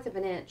my 1/4 of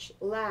an inch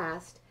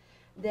last,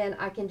 then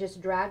I can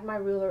just drag my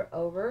ruler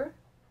over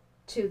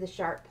to the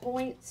sharp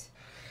points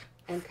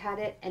and cut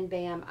it, and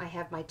bam, I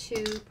have my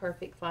 2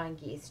 perfect flying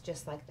geese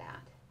just like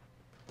that.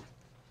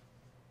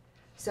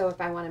 So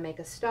if I want to make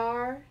a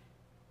star,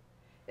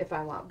 if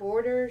I want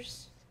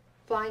borders,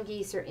 flying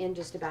geese are in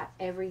just about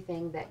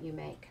everything that you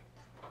make.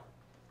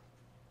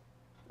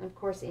 Of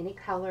course, any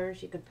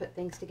colors, you can put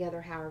things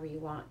together however you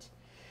want.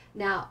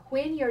 Now,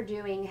 when you're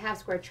doing half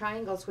square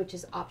triangles, which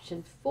is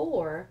option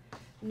 4,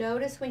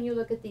 notice when you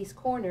look at these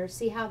corners,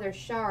 see how they're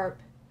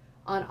sharp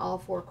on all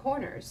 4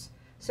 corners.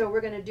 So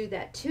we're going to do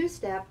that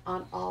 2-step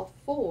on all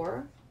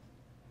 4.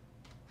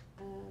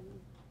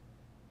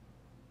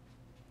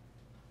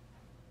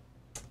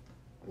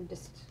 I'm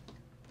just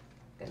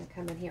going to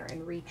come in here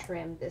and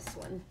retrim this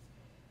one.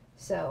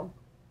 So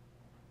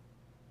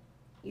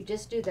you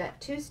just do that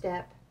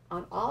 2-step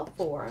on all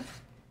 4.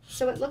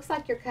 So it looks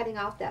like you're cutting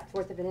off that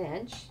 1/4 of an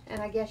inch,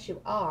 and I guess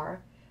you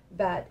are,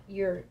 but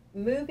you're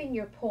moving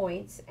your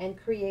points and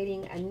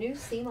creating a new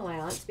seam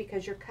allowance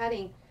because you're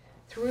cutting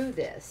through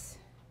this.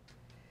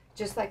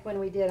 Just like when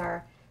we did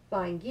our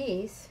flying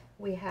geese,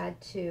 we had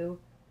to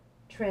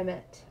trim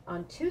it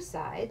on 2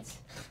 sides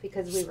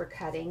because we were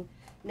cutting.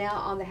 Now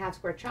on the half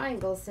square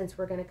triangles, since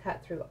we're going to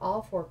cut through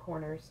all 4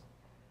 corners,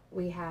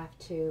 we have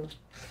to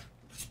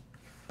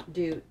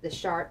do the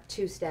sharp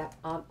 2-step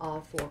on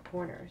all 4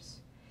 corners.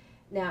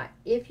 Now,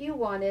 if you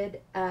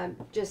wanted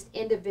just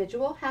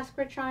individual half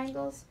square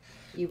triangles,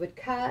 you would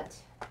cut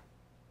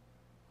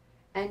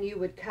and you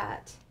would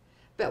cut.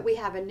 But we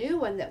have a new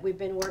one that we've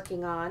been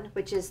working on,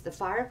 which is the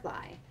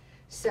firefly.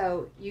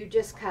 So you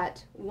just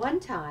cut 1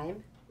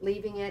 time,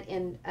 leaving it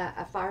in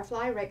a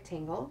firefly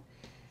rectangle,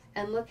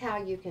 and look how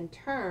you can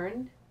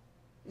turn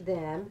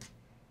them,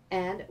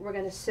 and we're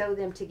going to sew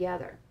them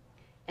together.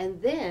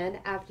 And then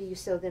after you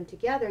sew them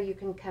together, you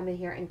can come in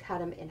here and cut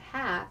them in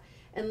half,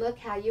 And look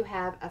how you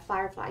have a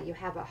firefly. You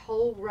have a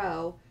whole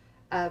row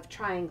of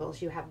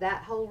triangles. You have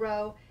that whole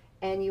row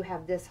and you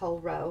have this whole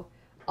row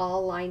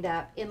all lined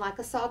up in like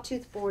a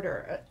sawtooth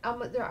border.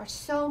 There are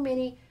so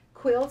many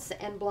quilts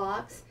and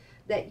blocks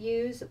that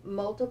use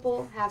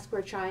multiple half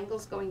square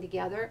triangles going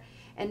together,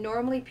 and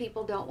normally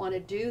people don't want to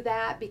do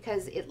that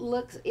because it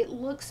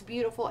looks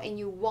beautiful and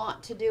you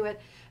want to do it,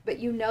 but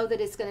you know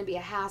that it's going to be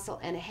a hassle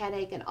and a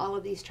headache, and all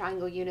of these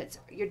triangle units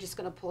you're just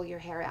going to pull your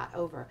hair out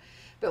over.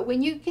 But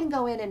when you can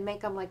go in and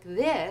make them like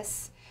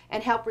this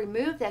and help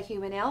remove that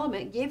human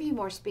element, give you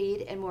more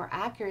speed and more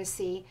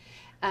accuracy,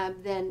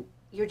 then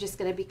you're just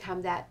going to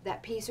become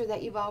that piecer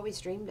that you've always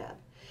dreamed of.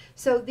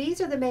 So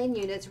these are the main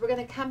units. We're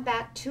going to come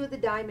back to the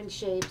diamond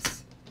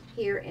shapes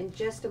here in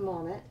just a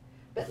moment,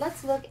 but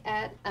let's look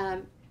at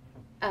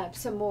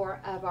some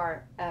more of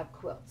our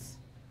quilts.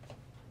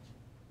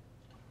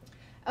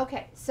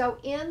 Okay, so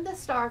in the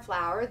star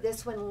flower,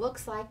 this one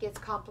looks like it's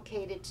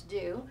complicated to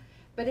do,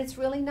 but it's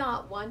really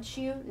not once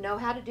you know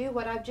how to do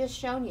what I've just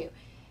shown you.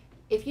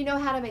 If you know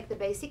how to make the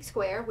basic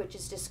square, which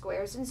is just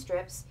squares and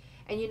strips,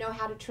 and you know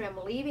how to trim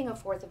leaving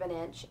 1/4 of an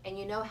inch, and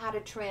you know how to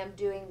trim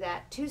doing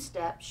that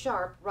two-step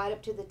sharp right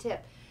up to the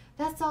tip,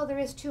 that's all there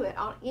is to it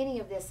on any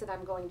of this that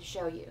I'm going to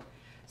show you.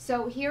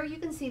 So here you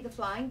can see the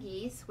flying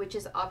geese, which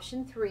is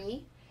option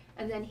 3,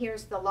 and then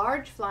here's the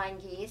large flying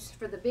geese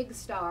for the big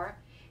star,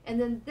 and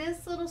then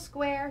this little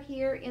square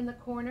here in the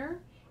corner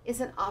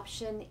is an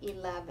option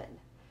 11.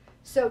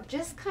 So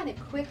just kind of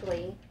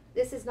quickly,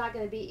 this is not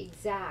going to be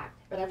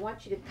exact, but I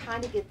want you to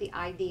kind of get the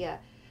idea.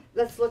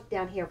 Let's look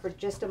down here for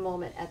just a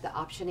moment at the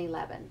option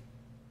 11.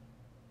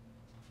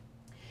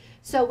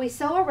 So we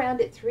sew around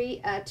it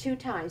two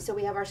times. So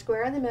we have our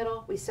square in the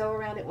middle, we sew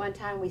around it 1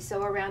 time, we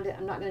sew around it.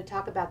 I'm not going to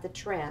talk about the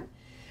trim,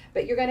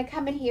 but you're going to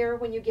come in here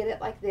when you get it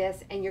like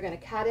this, and you're going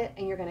to cut it,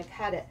 and you're going to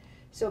cut it.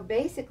 So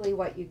basically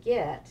what you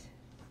get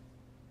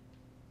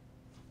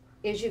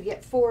is you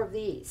get 4 of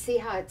these. See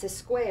how it's a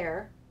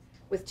square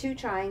with 2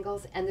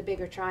 triangles and the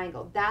bigger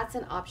triangle. That's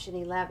an option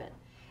 11.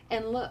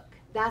 And look,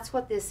 that's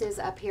what this is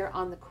up here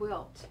on the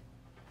quilt.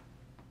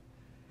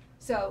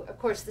 So, of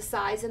course, the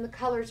size and the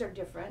colors are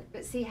different,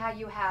 but see how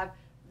you have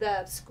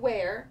the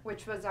square,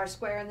 which was our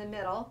square in the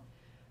middle,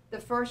 the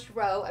first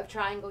row of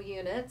triangle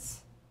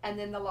units, and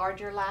then the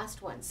larger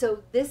last one.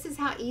 So this is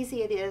how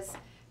easy it is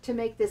to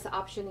make this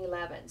option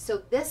 11. So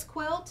this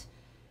quilt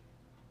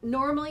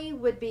normally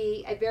would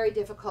be a very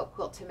difficult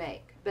quilt to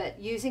make, but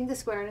using the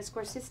square in a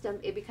square system,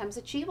 it becomes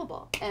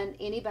achievable, and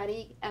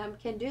anybody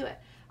can do it.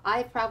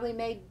 I've probably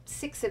made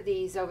 6 of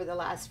these over the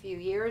last few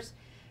years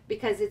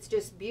because it's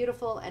just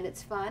beautiful and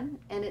it's fun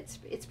and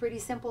it's pretty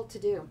simple to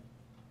do.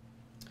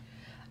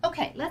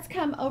 Okay, let's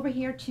come over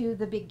here to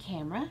the big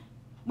camera.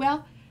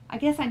 Well, I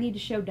guess I need to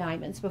show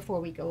diamonds before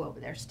we go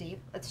over there, Steve.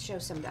 Let's show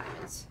some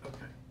diamonds.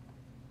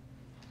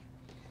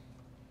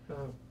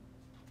 Okay.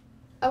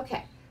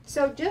 Okay,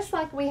 so just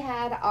like we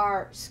had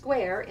our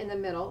square in the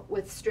middle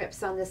with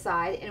strips on the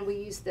side and we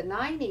used the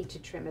 90 to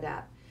trim it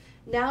up,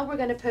 now we're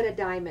going to put a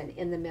diamond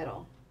in the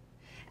middle.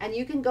 And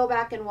you can go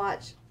back and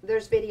watch,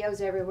 there's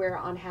videos everywhere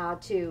on how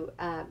to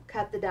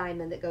cut the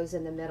diamond that goes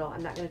in the middle.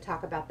 I'm not going to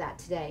talk about that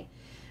today.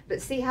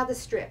 But see how the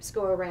strips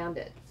go around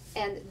it.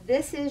 And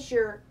this is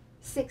your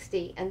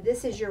 60 and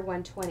this is your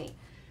 120.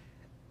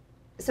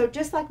 So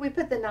just like we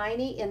put the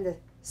 90 in the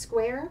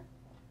square,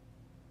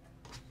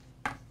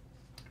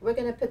 we're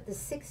going to put the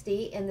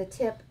 60 in the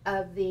tip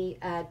of the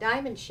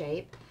diamond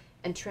shape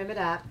and trim it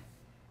up.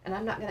 And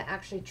I'm not going to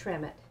actually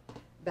trim it,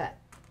 but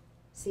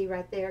see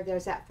right there,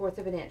 there's that 1/4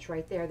 of an inch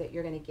right there that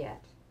you're going to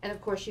get. And of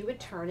course you would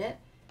turn it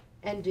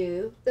and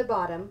do the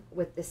bottom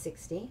with the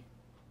 60.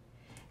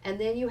 And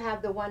then you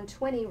have the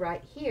 120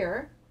 right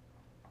here,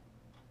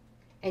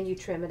 and you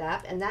trim it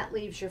up, and that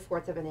leaves your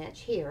 1/4 of an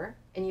inch here,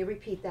 and you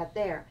repeat that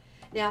there.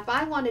 Now if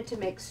I wanted to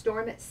make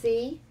Storm at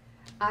Sea,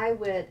 I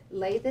would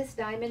lay this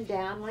diamond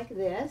down like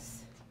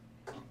this,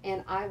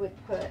 and I would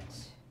put, let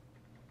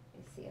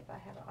me see if I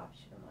have an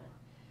option 1.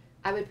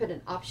 I would put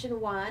an option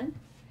 1,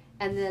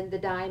 and then the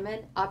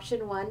diamond,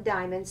 option 1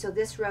 diamond, so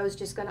this row is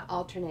just going to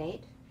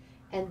alternate.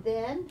 And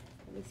then,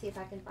 let me see if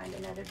I can find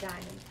another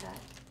diamond cut.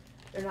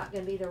 They're not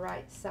going to be the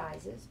right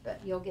sizes, but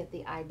you'll get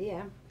the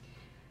idea.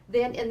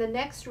 Then in the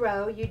next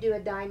row, you do a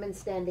diamond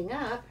standing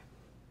up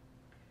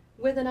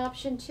with an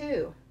option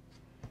 2.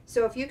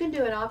 So if you can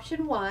do an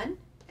option 1,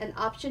 an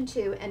option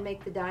 2, and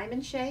make the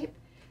diamond shape,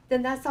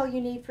 then that's all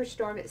you need for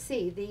Storm at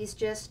Sea. These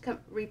just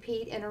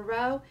repeat in a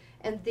row,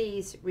 and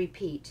these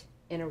repeat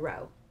in a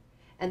row.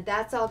 And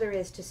that's all there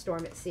is to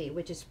Storm at Sea,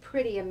 which is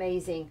pretty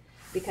amazing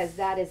because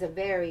that is a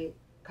very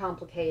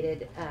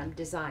complicated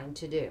design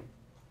to do.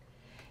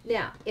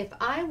 Now, if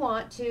I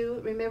want to,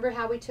 remember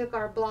how we took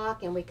our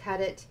block and we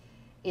cut it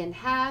in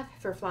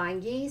half for flying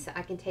geese?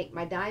 I can take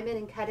my diamond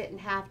and cut it in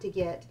half to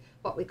get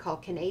what we call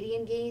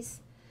Canadian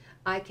geese.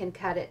 I can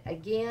cut it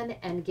again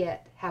and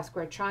get half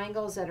square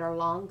triangles that are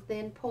long,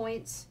 thin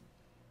points.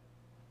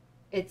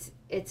 It's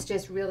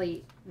just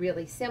really,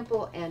 really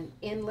simple and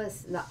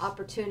endless. The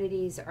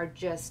opportunities are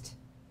just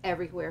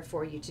everywhere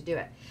for you to do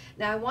it.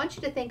 Now I want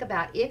you to think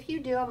about, if you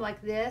do them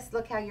like this,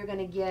 look how you're going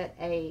to get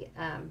a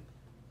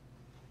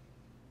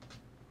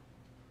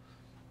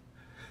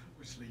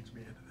which leads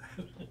me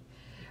into that.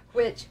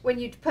 which, when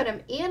you put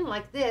them in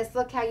like this,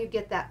 look how you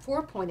get that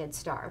 4-pointed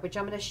star, which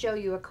I'm going to show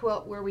you a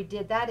quilt where we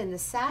did that in the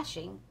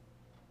sashing.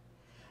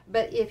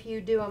 But if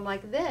you do them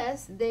like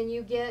this, then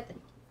you get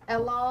a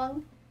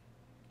long,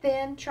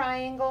 thin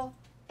triangle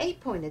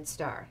 8-pointed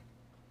star.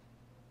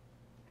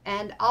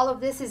 And all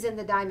of this is in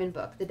the diamond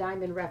book, the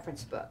diamond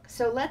reference book.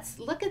 So let's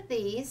look at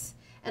these,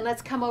 and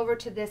let's come over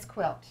to this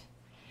quilt.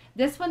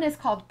 This one is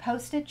called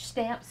Postage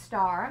Stamp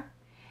Star,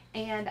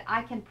 and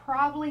I can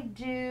probably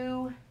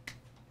do,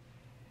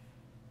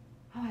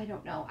 oh, I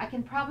don't know, I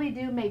can probably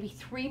do maybe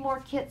 3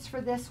 more kits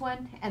for this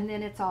one, and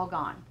then it's all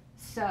gone.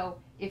 So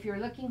if you're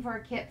looking for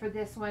a kit for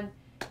this one,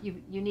 you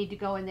need to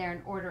go in there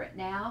and order it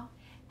now.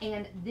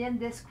 And then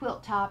this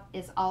quilt top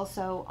is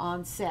also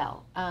on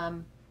sale.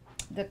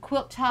 The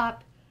quilt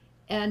top,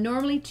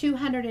 normally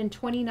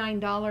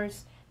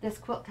 $229. This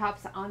quilt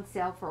top's on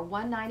sale for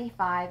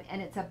 $195,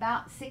 and it's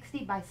about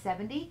 60 by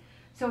 70.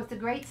 So it's a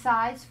great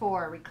size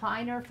for a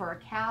recliner, for a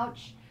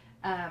couch,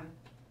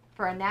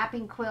 for a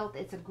napping quilt.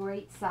 It's a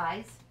great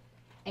size.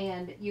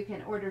 And you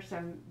can order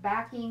some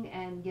backing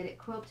and get it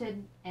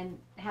quilted and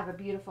have a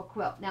beautiful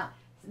quilt. Now,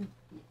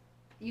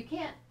 you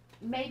can't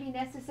maybe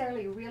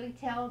necessarily really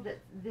tell that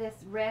this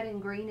red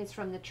and green is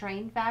from the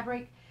train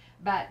fabric,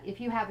 but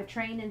if you have a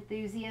train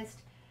enthusiast,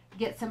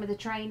 get some of the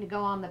train to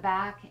go on the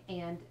back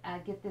and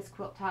get this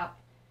quilt top,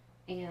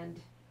 and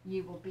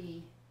you will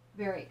be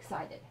very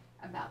excited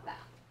about that.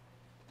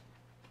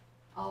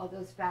 All of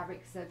those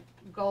fabrics, the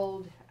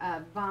gold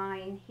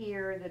vine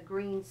here, the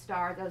green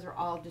star, those are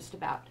all just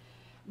about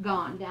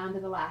gone down to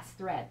the last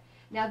thread.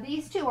 Now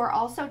these two are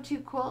also 2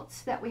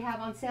 quilts that we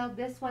have on sale.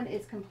 This one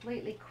is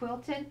completely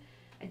quilted.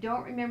 I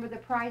don't remember the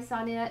price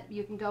on it.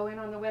 You can go in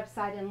on the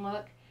website and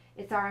look.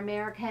 It's our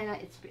Americana.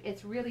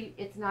 It's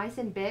nice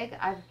and big.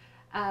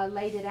 I've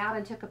laid it out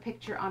and took a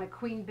picture on a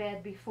queen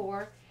bed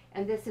before,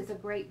 and this is a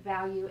great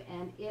value,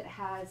 and it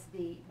has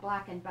the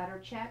black and butter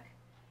check,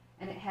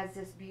 and it has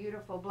this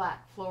beautiful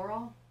black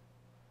floral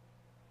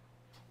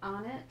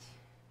on it.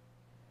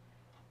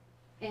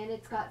 And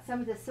it's got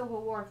some of the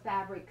Civil War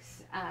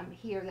fabrics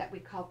here that we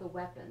call the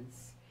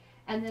weapons.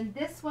 And then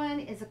this one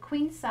is a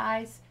queen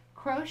size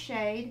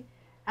crocheted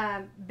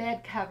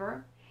bed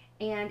cover,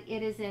 and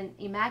it is in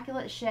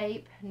immaculate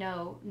shape,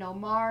 no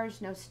mars,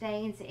 no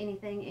stains,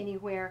 anything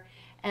anywhere.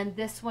 And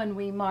this one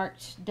we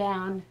marked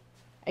down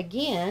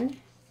again.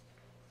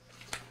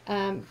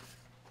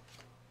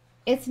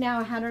 It's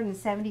now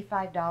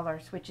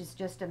 $175, which is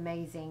just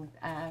amazing.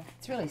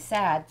 It's really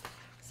sad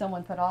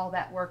someone put all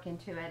that work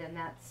into it, and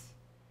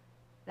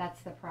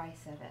that's the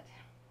price of it.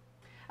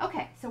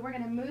 Okay, so we're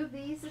going to move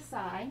these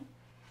aside,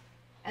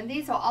 and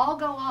these will all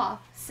go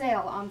off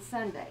sale on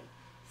Sunday.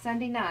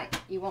 Sunday night,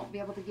 you won't be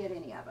able to get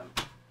any of them.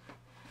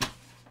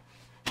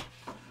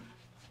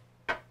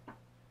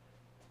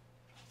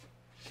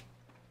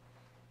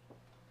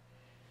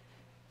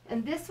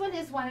 And this one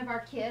is one of our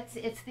kits.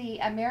 It's the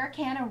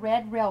Americana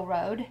Red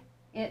Railroad.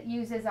 It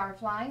uses our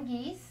flying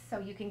geese, so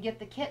you can get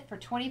the kit for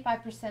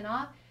 25%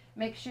 off.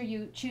 Make sure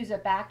you choose a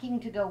backing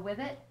to go with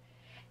it.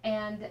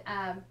 And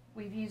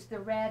we've used the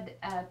red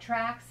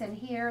tracks in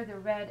here, the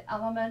red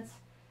elements.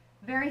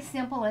 Very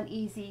simple and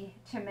easy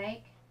to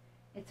make.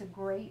 It's a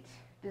great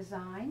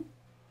design,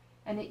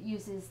 and it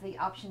uses the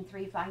option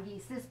 3 flying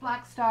geese. This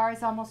black star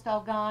is almost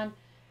all gone.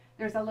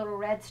 There's a little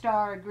red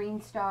star, a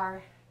green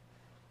star.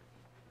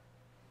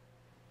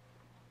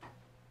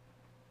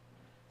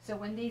 So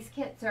when these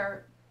kits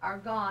are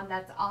gone,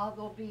 that's all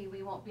they'll be.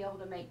 We won't be able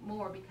to make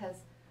more because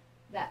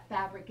that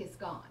fabric is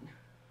gone.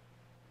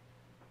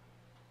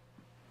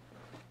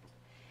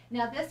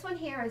 Now this one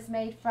here is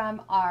made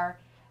from our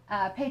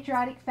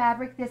patriotic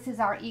fabric. This is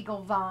our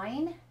eagle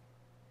vine.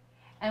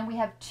 And we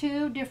have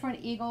 2 different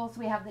eagles.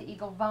 We have the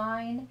eagle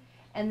vine,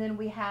 and then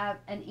we have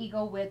an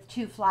eagle with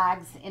 2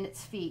 flags in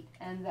its feet.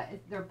 And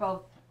they're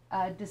both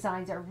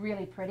designs are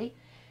really pretty.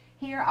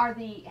 Here are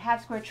the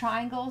half square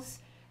triangles.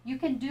 You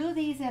can do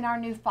these in our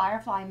new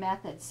firefly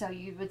method. So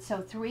you would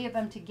sew 3 of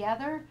them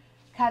together,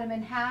 cut them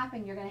in half,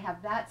 and you're going to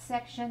have that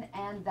section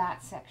and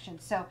that section.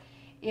 So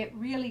it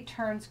really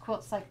turns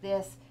quilts like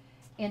this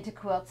into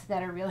quilts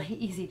that are really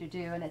easy to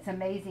do. And it's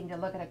amazing to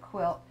look at a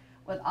quilt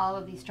with all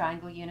of these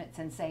triangle units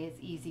and say it's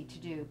easy to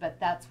do. But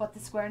that's what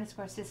the Square in a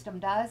Square system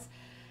does.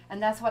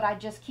 And that's what I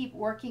just keep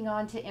working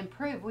on to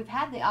improve. We've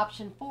had the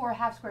option 4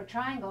 half square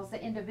triangles,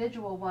 the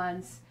individual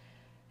ones,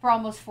 for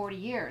almost 40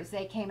 years.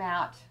 They came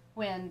out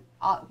when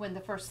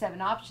the first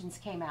 7 options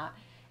came out.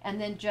 And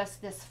then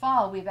just this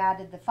fall, we've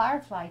added the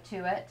firefly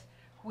to it,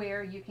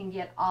 where you can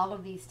get all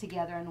of these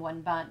together in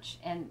one bunch.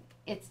 And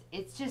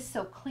it's just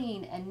so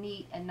clean and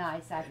neat and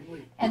nice.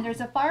 And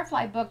there's a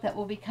firefly book that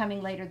will be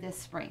coming later this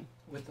spring.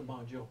 With the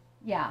module.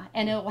 Yeah,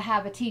 and it will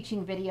have a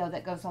teaching video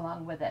that goes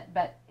along with it,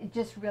 but it's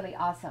just really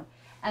awesome.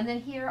 And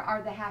then here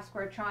are the half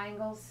square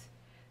triangles.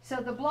 So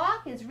the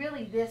block is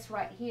really this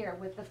right here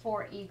with the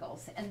 4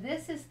 eagles, and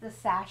this is the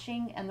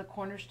sashing and the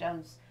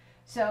cornerstones.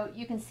 So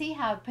you can see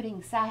how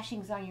putting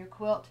sashings on your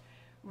quilt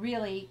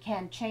really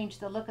can change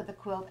the look of the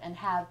quilt and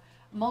have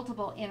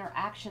multiple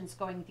interactions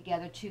going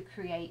together to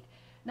create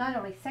not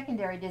only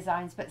secondary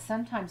designs, but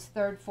sometimes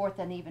third, fourth,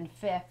 and even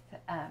fifth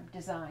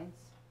designs.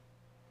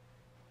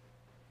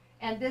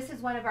 And this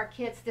is one of our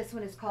kits. This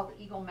one is called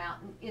Eagle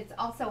Mountain. It's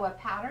also a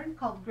pattern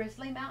called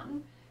Grizzly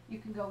Mountain. You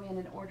can go in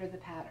and order the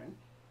pattern.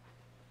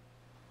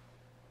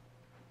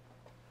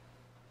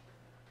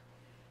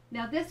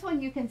 Now this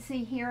one you can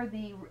see here,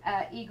 the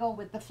eagle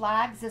with the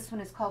flags. This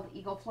one is called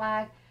Eagle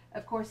Flag.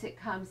 Of course it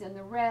comes in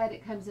the red,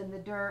 it comes in the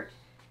dirt,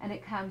 and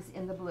it comes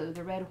in the blue.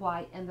 The red,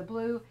 white, and the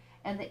blue,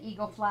 and the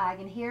eagle flag.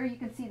 And here you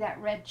can see that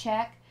red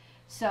check.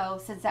 So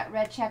since that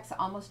red check's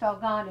almost all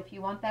gone, if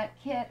you want that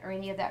kit or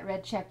any of that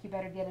red check, you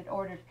better get it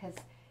ordered because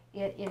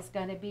it is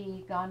going to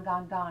be gone,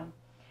 gone, gone.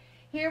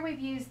 Here we've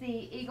used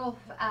the eagle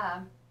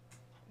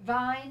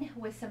vine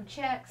with some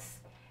checks,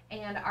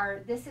 and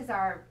this is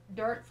our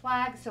dirt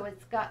flag, so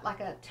it's got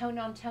like a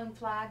tone-on-tone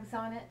flags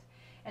on it,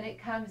 and it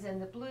comes in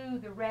the blue,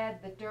 the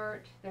red, the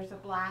dirt. There's a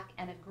black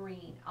and a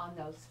green on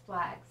those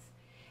flags.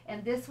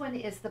 And this one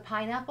is the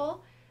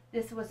pineapple.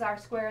 This was our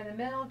square in the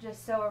middle.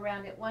 Just sew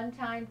around it 1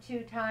 time,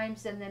 2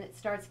 times, and then it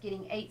starts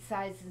getting 8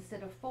 sides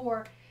instead of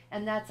 4,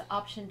 and that's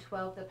option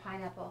 12, the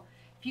pineapple.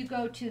 If you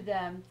go to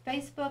the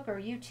Facebook or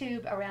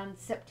YouTube around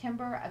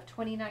September of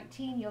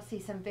 2019, you'll see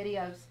some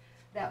videos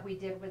that we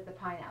did with the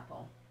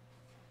pineapple.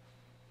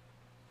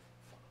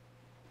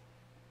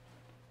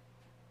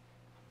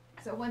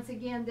 So once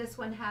again, this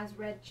one has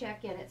red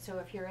check in it, so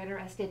if you're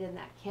interested in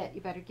that kit,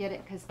 you better get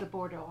it because the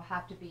border will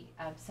have to be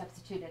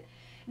substituted.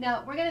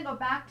 Now, we're going to go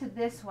back to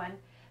this one.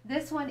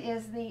 This one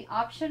is the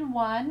option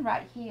 1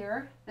 right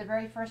here, the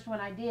very first one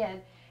I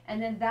did,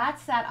 and then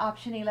that's that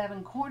option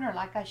 11 corner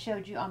like I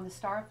showed you on the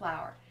star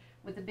flower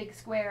with the big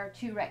square,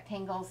 2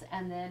 rectangles,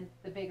 and then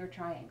the bigger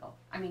triangle.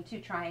 I mean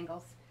 2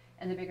 triangles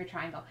and the bigger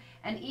triangle.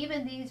 And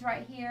even these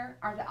right here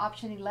are the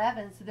option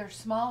 11s, so they're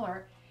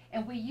smaller.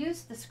 And we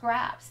use the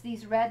scraps,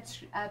 these red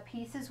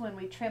pieces, when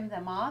we trim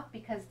them off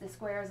because the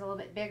square is a little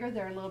bit bigger,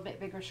 they're a little bit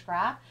bigger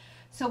scrap.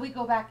 So we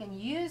go back and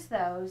use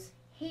those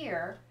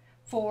here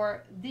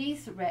for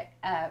these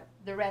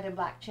the red and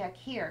black check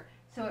here.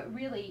 So it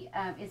really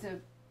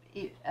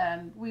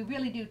we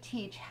really do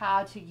teach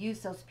how to use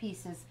those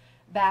pieces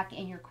back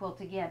in your quilt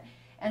again.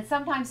 And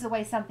sometimes the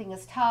way something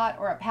is taught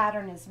or a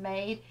pattern is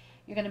made,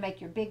 you're going to make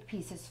your big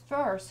pieces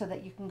first so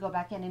that you can go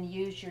back in and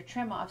use your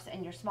trim offs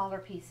and your smaller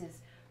pieces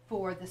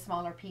for the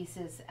smaller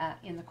pieces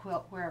in the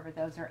quilt, wherever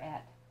those are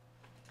at.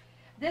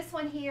 This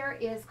one here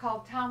is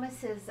called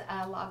Thomas's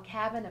Log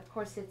Cabin. Of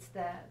course, it's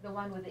the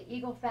one with the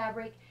eagle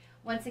fabric.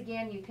 Once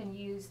again, you can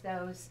use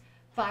those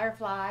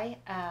firefly,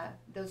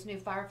 those new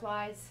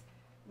fireflies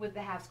with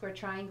the half square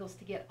triangles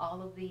to get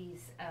all of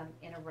these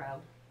in a row.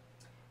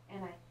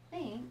 And I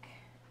think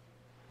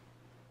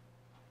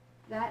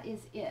that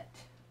is it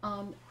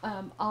on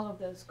all of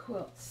those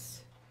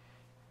quilts.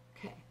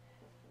 Okay.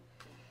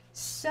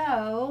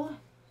 So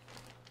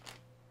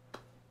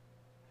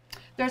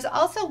there's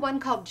also one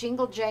called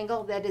Jingle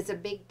Jangle that is a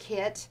big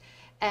kit,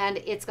 and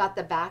it's got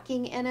the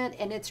backing in it,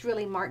 and it's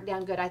really marked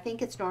down good. I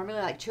think it's normally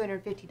like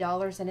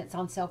 $250, and it's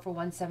on sale for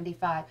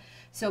 $175.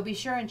 So be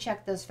sure and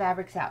check those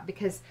fabrics out,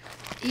 because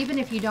even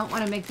if you don't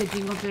want to make the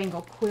Jingle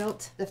Jangle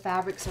quilt, the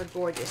fabrics are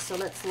gorgeous. So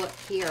let's look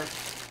here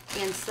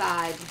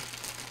inside.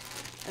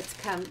 Let's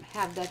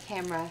have the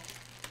camera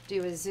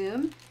do a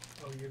zoom.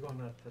 Oh, you're going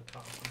at the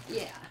top.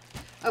 Yeah.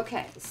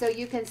 Okay, so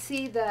you can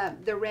see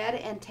the red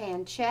and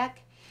tan check.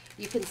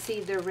 You can see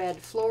the red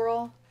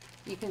floral,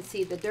 you can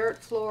see the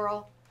dirt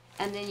floral,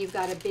 and then you've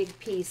got a big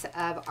piece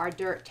of our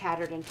dirt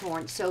tattered and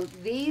torn. So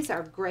these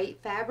are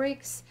great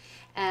fabrics,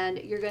 and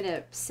you're going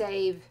to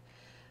save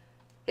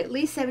at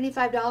least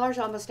 $75,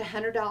 almost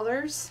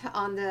 $100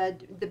 on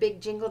the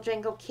big Jingle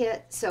Jangle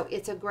kit. So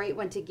it's a great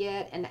one to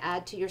get and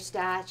add to your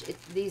stash.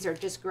 These are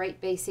just great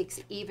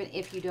basics, even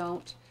if you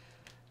don't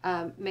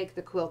make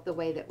the quilt the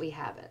way that we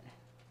have it.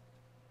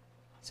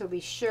 So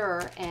be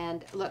sure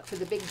and look for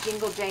the big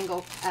Jingle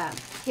Jangle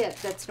kit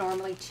that's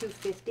normally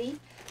 $250.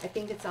 I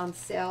think it's on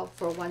sale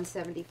for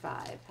 $175.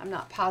 I'm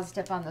not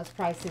positive on those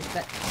prices,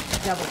 but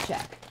double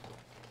check.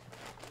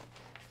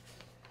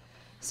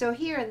 So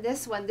here in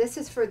this one, this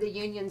is for the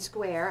Union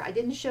Square. I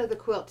didn't show the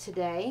quilt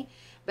today,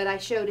 but I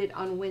showed it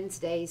on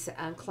Wednesday's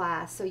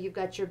class. So you've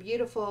got your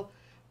beautiful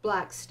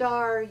black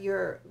star,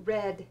 your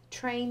red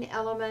train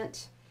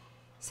element,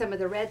 some of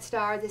the red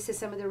star. This is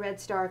some of the red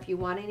star. If you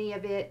want any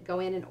of it, go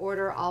in and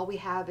order. All we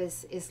have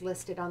is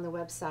listed on the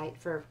website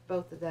for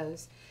both of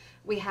those.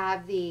 We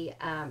have the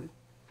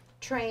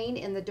train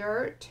in the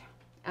dirt.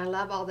 I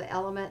love all the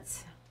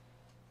elements.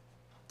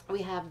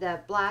 We have the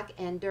black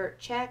and dirt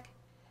check.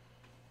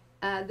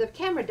 The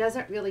camera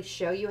doesn't really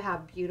show you how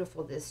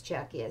beautiful this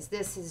check is.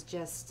 This is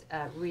just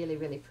really,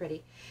 really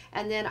pretty.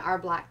 And then our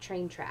black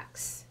train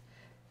tracks.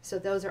 So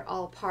those are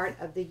all part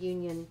of the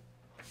Union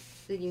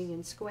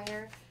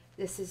Square.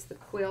 This is the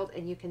quilt,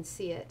 and you can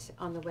see it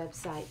on the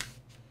website.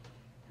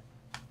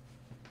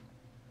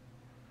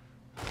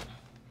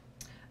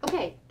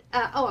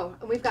 Oh,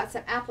 we've got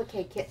some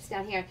applique kits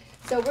down here.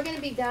 So we're going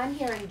to be done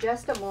here in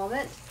just a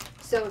moment.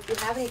 So if you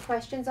have any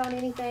questions on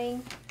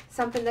anything,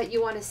 something that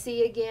you want to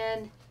see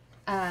again,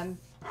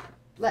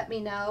 let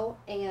me know.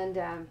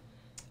 And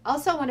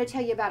also want to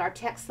tell you about our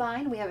text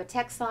line. We have a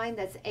text line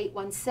that's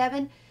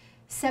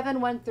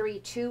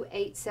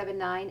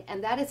 817-713-2879,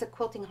 and that is a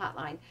quilting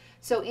hotline.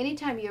 So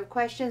anytime you have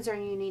questions or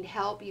you need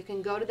help, you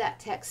can go to that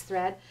text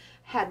thread.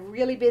 Had a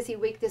really busy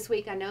week this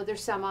week. I know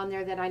there's some on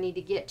there that I need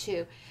to get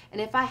to.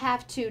 And if I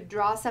have to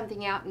draw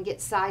something out and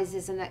get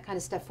sizes and that kind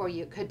of stuff for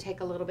you, it could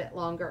take a little bit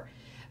longer.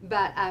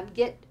 But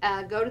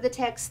go to the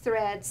text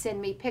thread,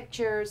 send me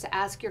pictures,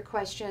 ask your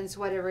questions,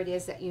 whatever it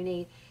is that you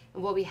need,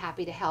 and we'll be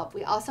happy to help.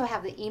 We also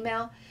have the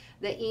email.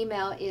 The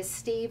email is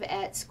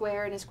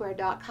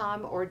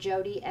steve@squareinasquare.com or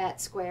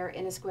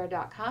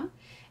jody@squareinasquare.com,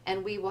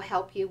 and we will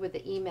help you with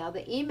the email.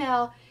 The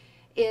email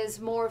is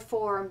more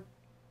for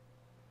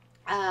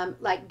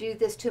like, do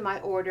this to my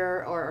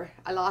order, or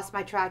I lost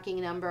my tracking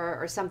number,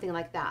 or something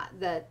like that.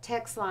 The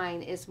text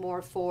line is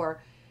more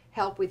for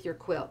help with your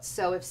quilts.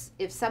 So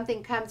if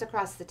something comes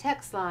across the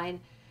text line,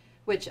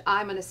 which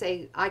I'm going to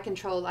say I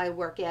control, I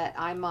work at,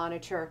 I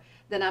monitor,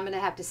 then I'm going to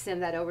have to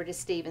send that over to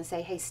Steve and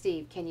say, hey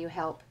Steve, can you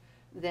help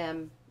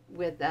them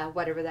with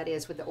whatever that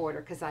is with the order,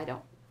 because I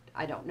don't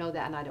know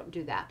that and I don't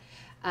do that.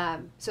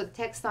 So the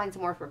text line's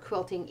more for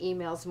quilting,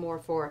 email's more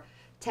for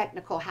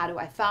technical. How do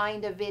I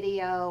find a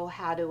video?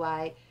 How do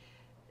I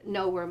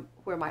know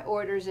where my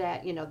order's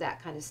at? You know, that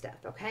kind of stuff,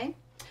 okay?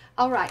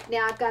 All right,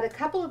 now I've got a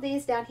couple of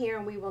these down here,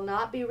 and we will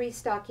not be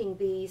restocking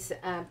these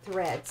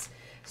threads.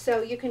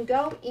 So you can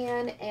go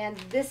in, and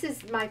this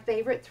is my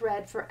favorite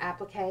thread for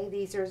applique.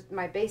 These are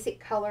my basic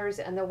colors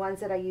and the ones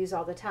that I use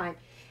all the time.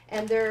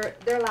 And they're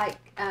like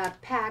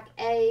pack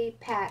A,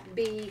 pack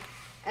B,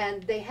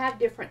 and they have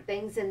different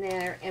things in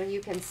there, and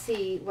you can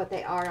see what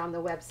they are on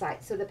the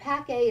website. So the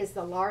pack A is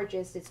the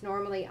largest. It's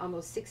normally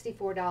almost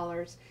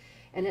 $64,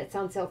 and it's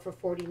on sale for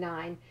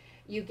 $49.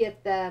 You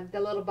get the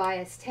little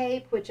bias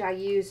tape, which I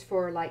use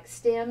for like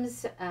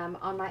stems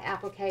on my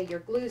applique,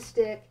 your glue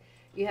stick.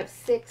 You have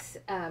 6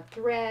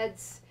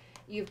 threads.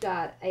 You've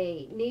got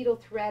a needle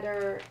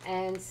threader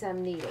and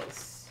some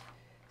needles.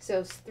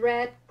 So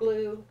thread,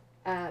 glue,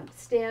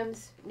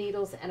 stems,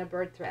 needles, and a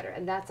bird threader,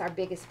 and that's our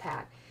biggest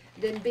pack.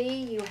 Then B,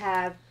 you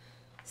have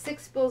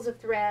 6 spools of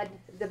thread,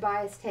 the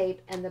bias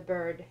tape, and the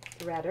bird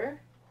threader.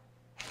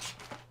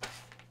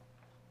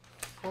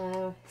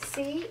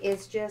 C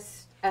is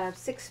just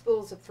 6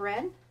 spools of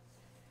thread,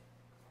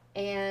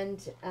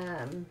 and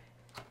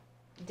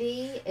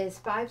D is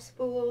 5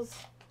 spools,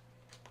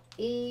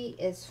 E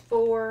is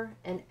 4,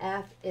 and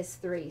F is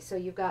 3. So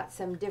you've got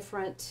some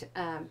different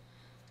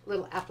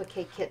little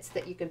applique kits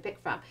that you can pick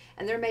from,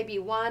 and there may be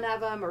 1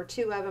 of them or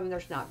 2 of them.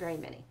 There's not very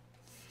many.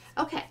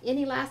 Okay,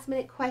 any last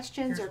minute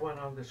questions Here's or one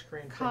on the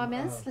screen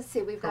comments? From, Let's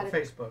see, we've got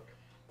Facebook.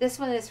 This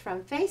one is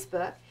from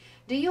Facebook.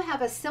 Do you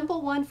have a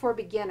simple one for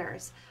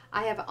beginners?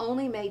 I have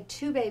only made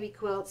 2 baby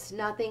quilts,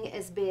 nothing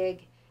as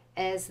big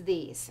as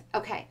these.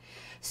 Okay,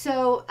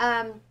 so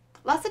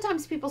lots of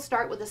times people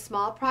start with a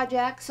small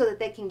project so that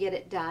they can get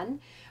it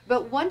done.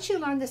 But once you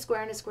learn the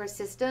square and a square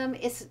system,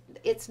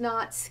 it's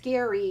not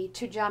scary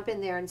to jump in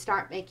there and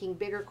start making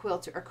bigger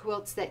quilts, or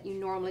quilts that you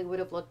normally would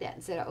have looked at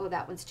and said, oh,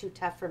 that one's too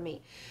tough for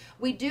me.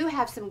 We do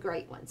have some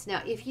great ones.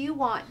 Now, if you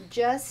want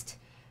just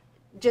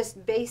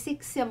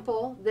basic,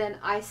 simple, then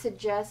I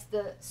suggest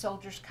the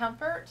Soldier's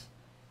Comfort.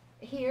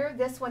 Here,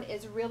 this one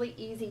is really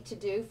easy to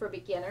do for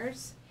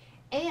beginners.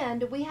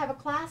 And we have a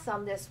class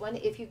on this one.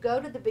 If you go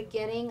to the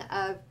beginning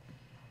of,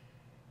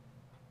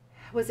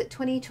 was it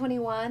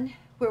 2021,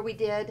 where we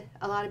did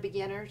a lot of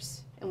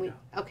beginners? And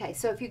okay,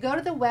 so if you go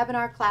to the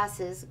webinar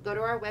classes, go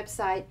to our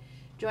website,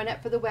 join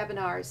up for the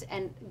webinars,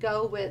 and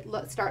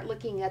start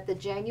looking at the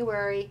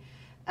January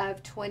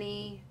of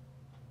 2021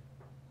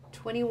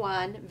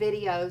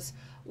 videos.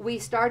 We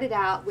started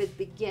out with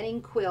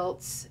beginning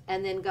quilts,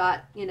 and then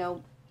got,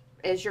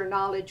 as your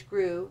knowledge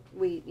grew,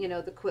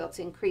 the quilts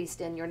increased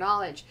in your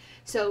knowledge.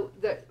 So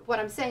what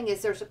I'm saying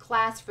is there's a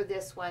class for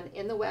this one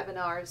in the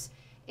webinars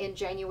in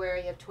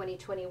January of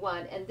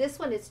 2021, and this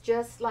one is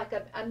just like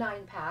a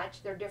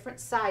 9-patch. They're different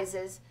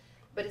sizes,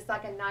 but it's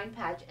like a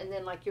 9-patch, and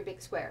then like your big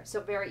square.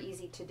 So very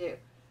easy to do.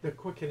 The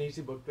quick and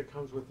easy book that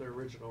comes with the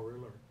original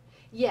ruler.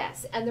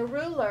 Yes, and the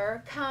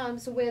ruler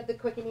comes with the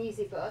quick and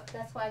easy book.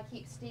 That's why I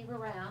keep Steve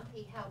around.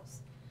 He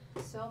helps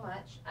so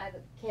much. I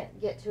can't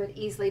get to it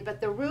easily,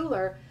 but the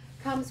ruler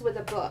comes with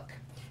a book,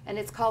 and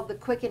it's called the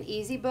Quick and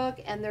Easy book,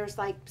 and there's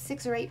like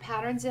 6 or 8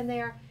 patterns in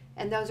there,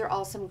 and those are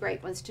all some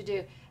great ones to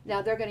do.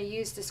 Now they're going to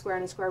use the square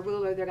and a square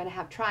ruler. They're going to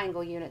have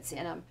triangle units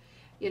in them.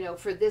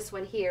 For this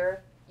one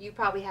here, you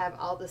probably have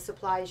all the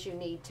supplies you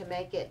need to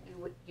make it.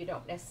 You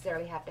don't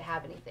necessarily have to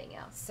have anything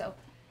else. So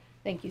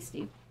thank you,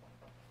 Steve.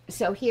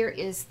 So here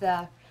is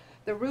the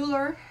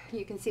ruler.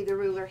 You can see the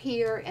ruler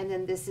here, and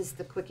then this is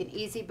the Quick and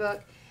Easy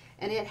book,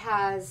 and it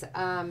has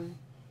 5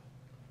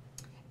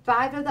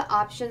 of the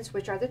options,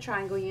 which are the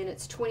triangle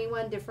units,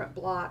 21 different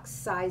blocks,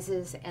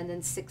 sizes, and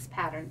then 6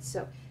 patterns.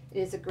 So it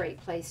is a great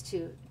place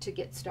to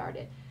get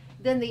started.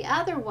 Then the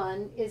other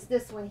one is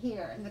this one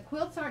here. And the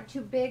quilts aren't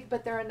too big,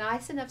 but they're a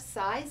nice enough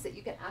size that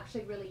you can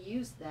actually really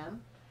use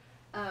them.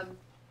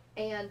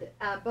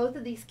 Both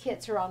of these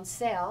kits are on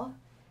sale.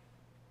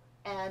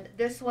 And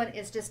this one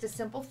is just a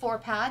simple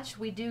 4-patch.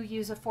 We do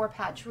use a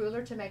 4-patch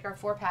ruler to make our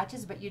 4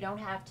 patches, but you don't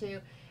have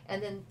to.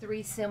 And then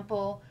 3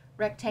 simple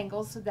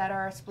rectangles that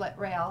are a split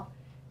rail,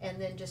 and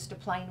then just a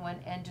plain one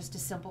and just a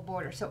simple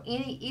border. So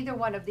either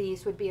one of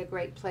these would be a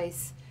great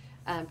place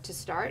to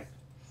start.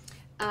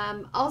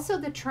 Also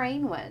the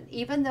train one,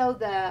 even though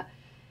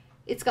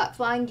it's got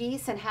flying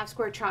geese and half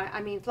square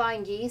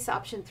flying geese,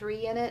 option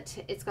 3 in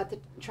it. It's got the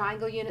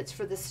triangle units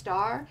for the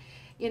star.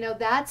 You know,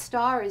 that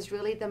star is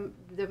really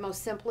the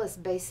most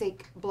simplest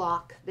basic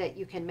block that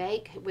you can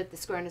make with the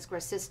square and a square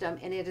system,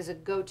 and it is a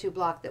go-to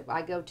block that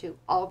I go to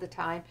all the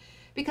time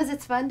because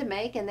it's fun to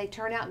make and they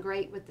turn out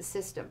great with the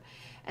system.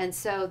 And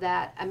so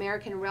that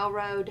American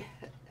Railroad,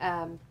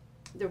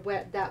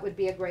 that would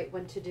be a great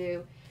one to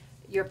do.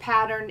 Your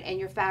pattern and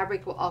your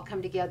fabric will all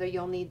come together.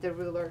 You'll need the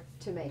ruler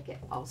to make it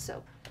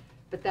also.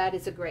 But that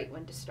is a great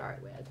one to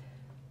start with.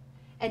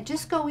 And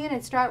just go in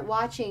and start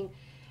watching.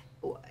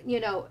 You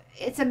know,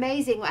 it's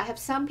amazing. I have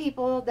some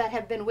people that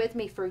have been with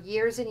me for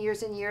years and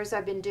years and years.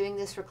 I've been doing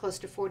this for close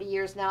to 40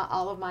 years now,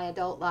 all of my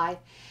adult life.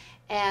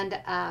 And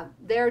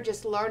they're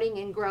just learning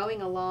and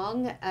growing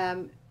along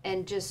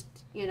and just,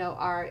 you know,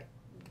 are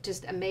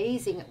just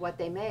amazing at what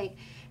they make.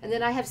 And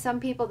then I have some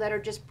people that are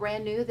just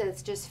brand new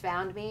that's just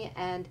found me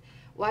and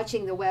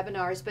watching the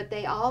webinars, but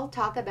they all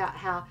talk about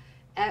how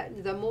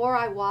the more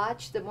I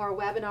watch, the more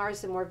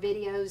webinars, the more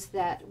videos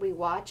that we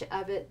watch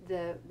of it,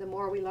 the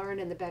more we learn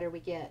and the better we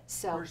get.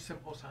 So Where's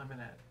Simple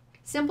Simon at?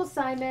 Simple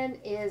Simon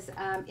is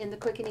in the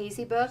Quick and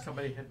Easy book.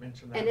 Somebody had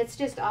mentioned that. And it's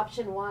just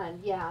option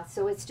 1. Yeah,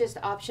 so it's just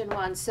option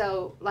 1.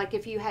 So like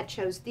if you had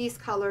chose these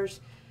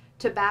colors,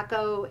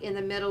 tobacco in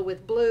the middle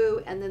with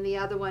blue, and then the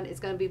other one is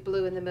going to be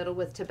blue in the middle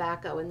with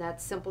tobacco, and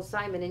that's Simple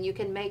Simon. And you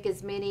can make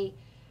as many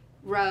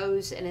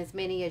rows and as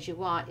many as you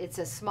want. It's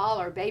a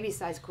smaller baby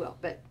size quilt,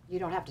 but you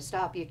don't have to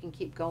stop. You can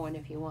keep going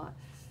if you want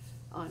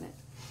on it.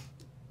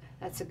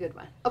 That's a good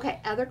one. Okay,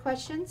 other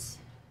questions?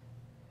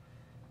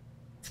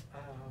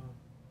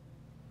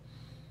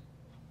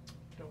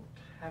 Don't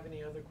have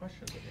any other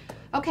questions.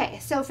 Okay,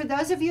 so for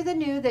those of you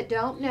that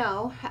don't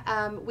know,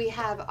 we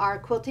have our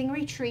quilting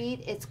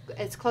retreat.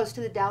 It's close to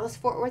the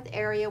Dallas-Fort Worth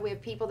area. We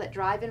have people that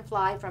drive and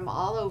fly from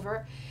all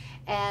over,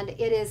 and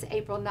it is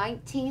April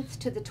 19th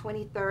to the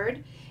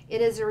 23rd. It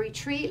is a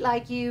retreat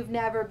like you've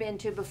never been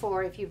to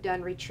before if you've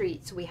done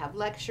retreats. We have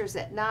lectures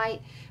at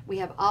night. We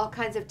have all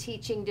kinds of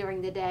teaching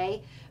during the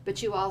day,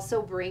 but you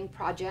also bring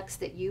projects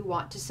that you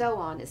want to sew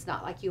on. It's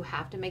not like you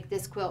have to make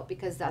this quilt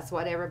because that's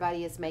what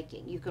everybody is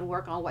making. You can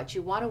work on what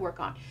you want to work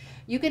on.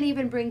 You can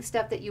even bring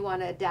stuff that you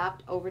want to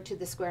adapt over to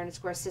the square and a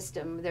square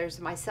system. There's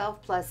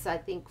myself plus I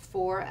think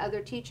 4 other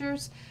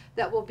teachers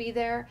that will be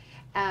there,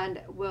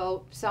 and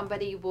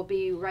somebody will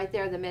be right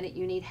there the minute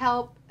you need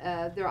help.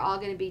 They're all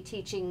going to be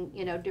teaching,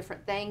 you know,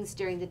 different things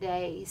during the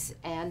days,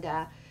 and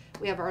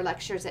we have our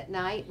lectures at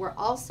night. We're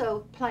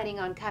also planning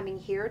on coming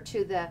here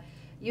to the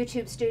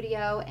YouTube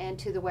studio and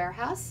to the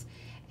warehouse,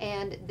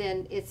 and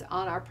then it's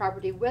on our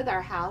property with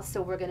our house,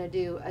 so we're going to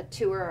do a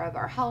tour of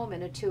our home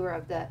and a tour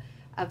of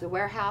the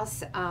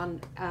warehouse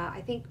on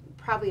I think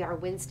probably our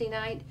Wednesday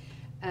night,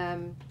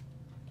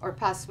 or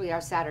possibly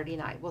our Saturday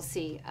night. We'll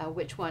see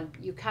which one.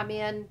 You come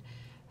in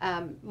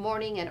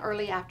morning and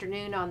early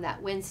afternoon on that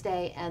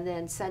Wednesday, and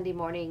then Sunday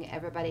morning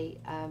everybody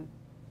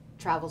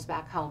travels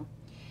back home.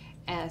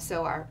 And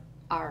so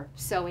our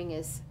sewing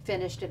is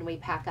finished and we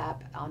pack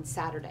up on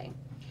Saturday.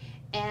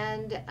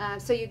 And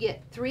so you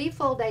get 3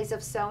 full days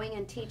of sewing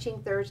and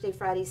teaching, Thursday,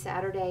 Friday,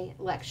 Saturday,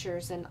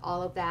 lectures and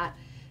all of that.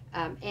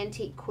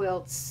 Antique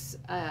quilts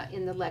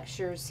in the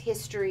lectures,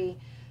 history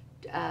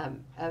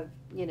of,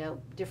 you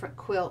know, different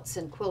quilts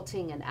and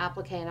quilting and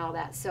applique and all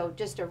that. So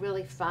just a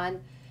really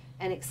fun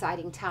and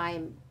exciting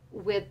time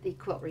with the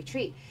quilt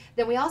retreat.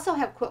 Then we also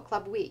have Quilt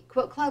Club Week.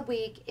 Quilt Club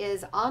Week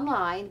is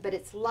online, but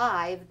it's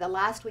live the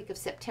last week of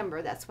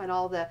September. That's when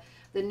all the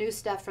new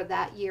stuff for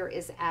that year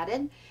is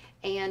added.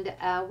 And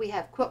we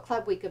have Quilt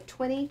Club Week of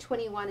 20,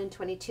 21, and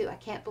 22. I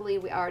can't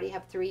believe we already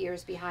have 3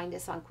 years behind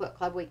us on Quilt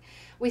Club Week.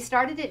 We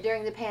started it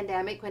during the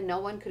pandemic when no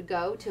one could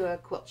go to a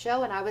quilt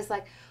show, and I was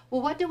like,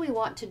 well, what do we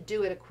want to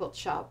do at a quilt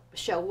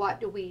show?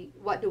 What do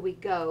we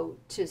go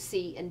to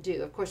see and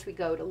do? Of course, we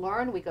go to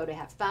learn, we go to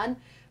have fun,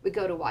 we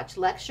go to watch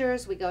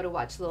lectures, we go to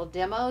watch little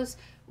demos,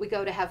 we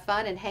go to have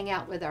fun and hang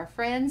out with our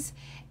friends,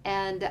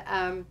 and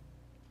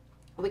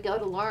we go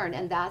to learn,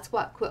 and that's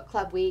what Quilt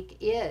Club Week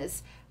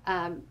is.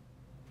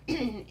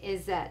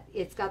 Is that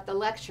it's got the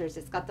lectures,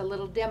 it's got the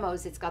little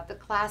demos, it's got the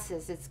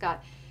classes, it's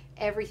got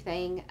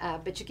everything,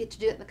 but you get to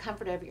do it in the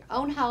comfort of your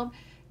own home.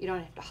 You don't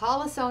have to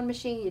haul a sewing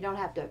machine, you don't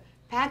have to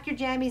pack your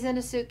jammies in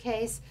a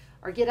suitcase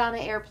or get on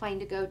an airplane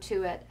to go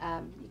to it. You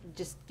can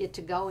just get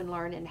to go and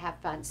learn and have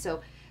fun.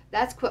 So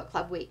that's Quilt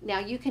Club Week. Now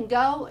you can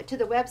go to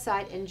the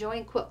website and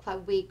join Quilt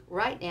Club Week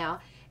right now,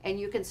 and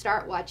you can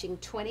start watching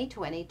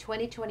 2020,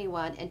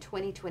 2021, and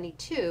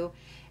 2022,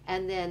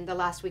 and then the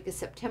last week of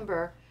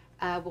September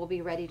will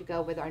be ready to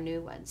go with our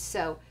new ones.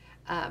 So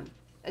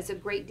it's a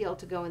great deal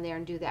to go in there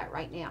and do that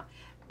right now.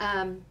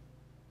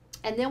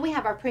 And then we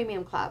have our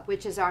Premium Club,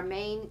 which is our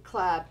main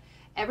club.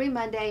 Every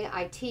Monday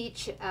I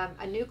teach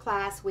a new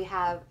class. We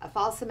have a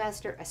fall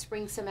semester, a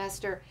spring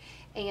semester,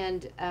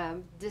 and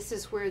this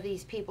is where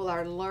these people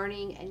are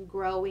learning and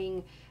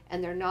growing,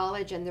 and their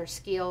knowledge and their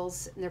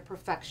skills and their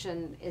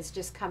perfection is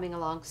just coming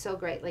along so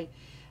greatly.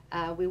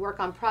 We work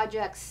on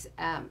projects,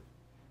 and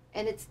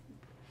it's,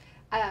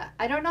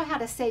 I don't know how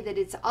to say that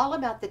it's all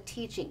about the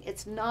teaching.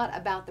 It's not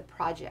about the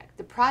project.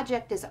 The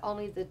project is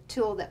only the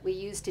tool that we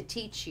use to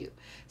teach you.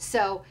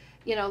 So,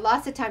 you know,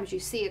 lots of times you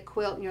see a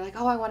quilt and you're like,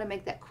 oh, I want to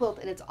make that quilt,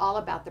 and it's all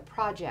about the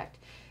project.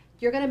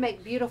 You're going to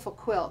make beautiful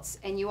quilts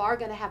and you are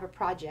going to have a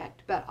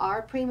project, but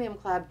our Premium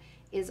Club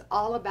is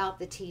all about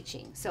the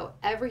teaching. So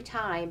every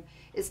time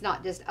it's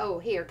not just, oh,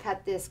 here,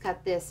 cut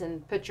this,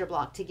 and put your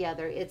block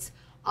together. It's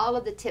all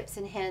of the tips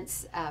and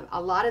hints.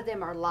 A lot of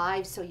them are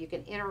live, so you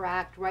can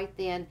interact right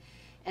then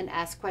and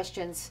ask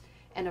questions.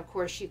 And of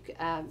course,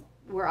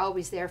 we're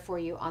always there for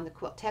you on the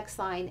Quilt text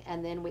line.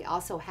 And then we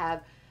also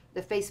have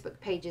the Facebook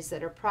pages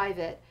that are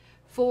private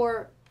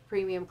for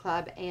Premium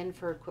Club and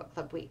for Quilt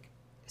Club Week.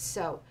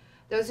 So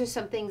those are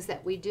some things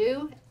that we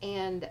do,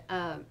 and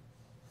I'm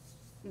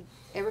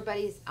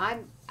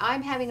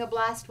having a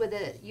blast with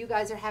it. You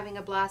guys are having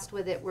a blast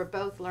with it. We're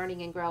both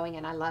learning and growing,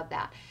 and I love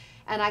that.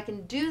 And I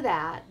can do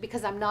that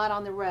because I'm not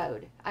on the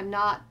road. I'm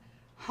not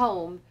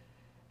home.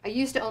 I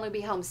used to only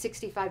be home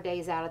 65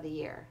 days out of the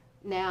year.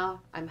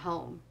 Now I'm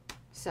home,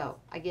 so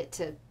I get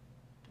to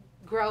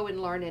grow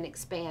and learn and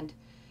expand,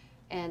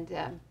 and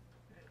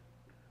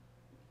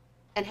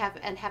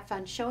have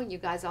fun showing you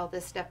guys all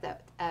this stuff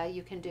that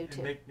you can do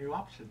too. And make new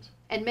options.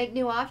 And make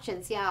new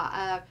options,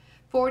 yeah.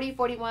 40,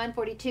 41,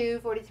 42,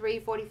 43,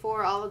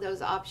 44, all of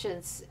those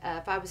options.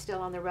 If I was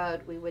still on the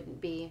road, we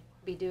wouldn't be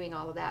doing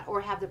all of that, or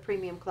have the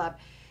Premium Club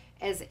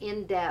as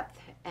in-depth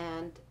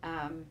and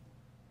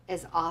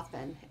as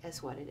often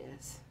as what it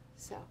is.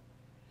 So,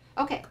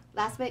 okay,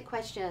 last minute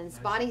questions.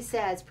 Nice. Bonnie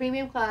says,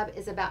 Premium Club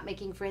is about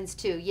making friends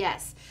too.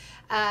 Yes.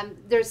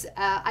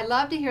 I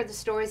love to hear the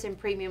stories in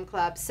Premium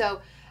Club.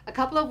 So a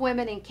couple of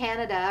women in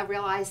Canada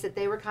realized that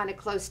they were kind of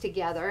close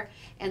together,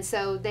 and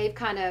so they've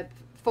kind of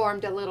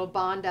formed a little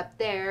bond up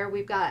there.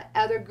 We've got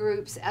other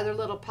groups, other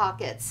little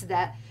pockets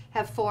that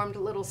have formed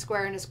little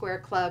square in a square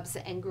clubs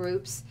and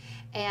groups.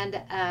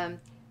 And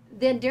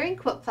then during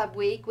Quilt Club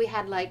Week, we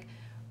had like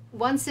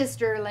one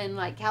sister in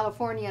like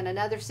California and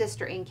another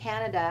sister in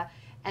Canada,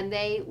 and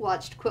they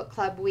watched Quilt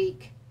Club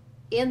Week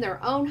in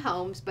their own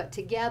homes but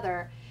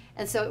together.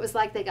 And so it was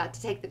like they got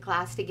to take the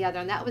class together,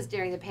 and that was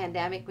during the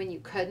pandemic when you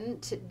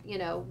couldn't, you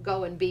know,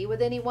 go and be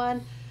with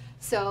anyone.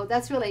 So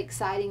that's really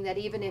exciting that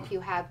even if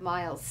you have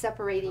miles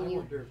separating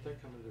you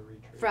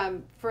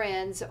from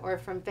friends or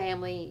from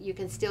family, you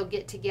can still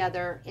get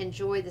together,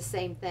 enjoy the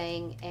same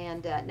thing.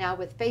 And now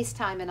with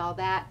FaceTime and all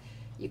that,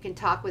 you can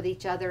talk with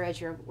each other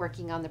as you're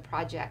working on the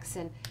projects.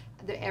 And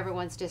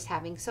everyone's just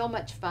having so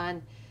much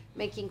fun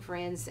making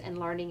friends and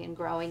learning and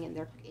growing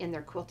in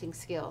their quilting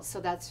skills.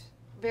 So that's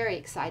very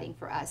exciting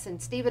for us.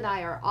 And Steve and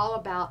I are all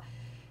about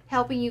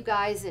helping you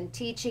guys and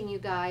teaching you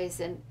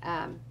guys. And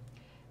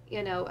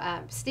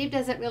Steve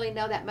doesn't really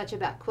know that much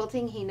about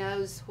quilting. He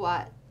knows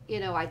what,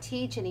 I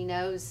teach, and he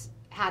knows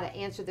how to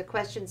answer the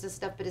questions and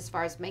stuff, but as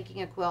far as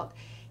making a quilt,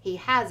 he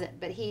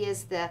hasn't. But he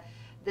is the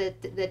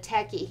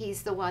techie.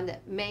 He's the one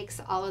that makes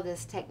all of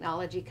this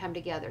technology come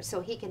together.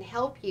 So he can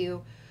help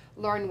you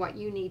learn what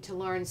you need to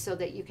learn so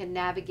that you can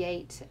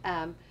navigate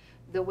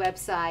the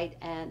website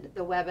and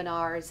the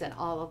webinars and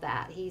all of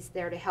that. He's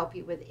there to help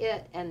you with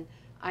it, and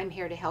I'm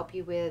here to help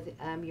you with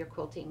your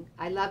quilting.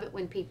 I love it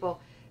when people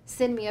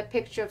send me a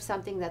picture of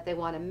something that they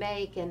want to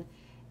make, and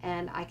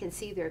I can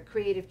see their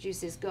creative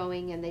juices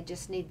going, and they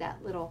just need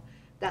that little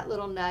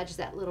nudge,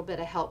 that little bit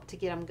of help to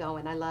get them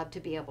going. I love to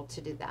be able to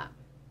do that.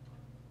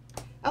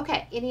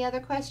 Okay, any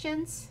other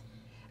questions?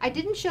 I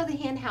didn't show the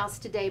hen house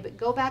today, but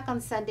go back on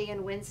Sunday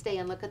and Wednesday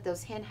and look at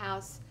those hen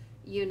house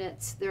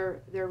units.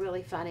 They're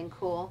really fun and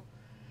cool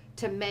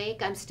to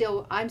make. I'm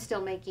still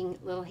making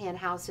little hen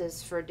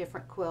houses for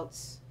different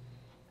quilts,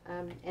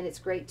 and it's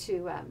great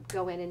to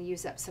go in and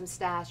use up some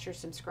stash or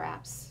some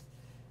scraps.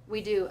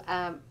 We do.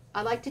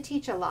 I like to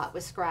teach a lot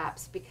with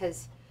scraps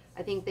because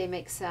I think they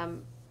make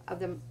some of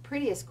the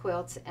prettiest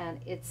quilts, and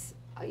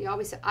I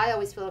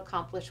always feel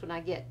accomplished when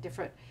I get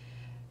different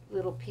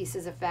little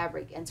pieces of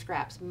fabric and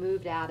scraps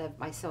moved out of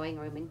my sewing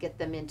room and get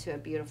them into a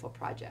beautiful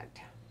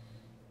project.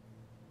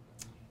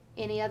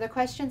 Any other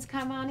questions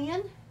come on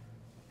in?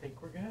 I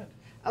think we're good.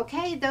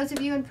 Okay, those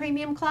of you in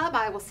Premium Club,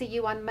 I will see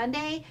you on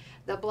Monday.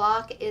 The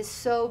block is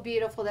so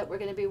beautiful that we're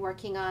going to be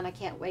working on. I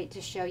can't wait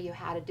to show you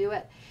how to do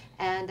it.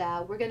 And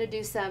we're going to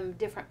do some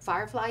different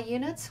firefly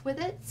units with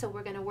it, so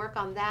we're going to work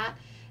on that.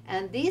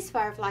 And these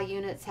firefly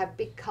units have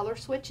big color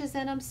switches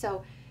in them,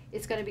 so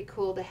it's going to be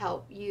cool to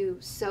help you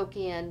soak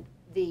in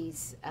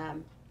these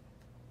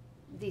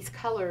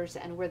colors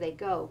and where they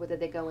go, whether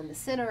they go in the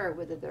center or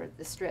whether they're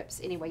the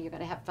strips. Anyway, you're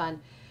going to have fun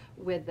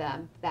with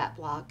that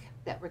block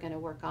that we're going to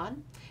work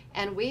on.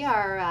 And we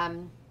are,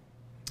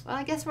 well,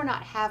 I guess we're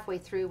not halfway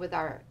through with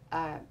our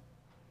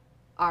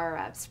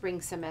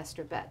spring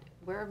semester, but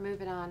we're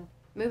moving on.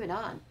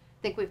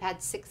 I think we've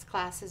had 6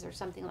 classes or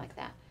something like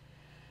that.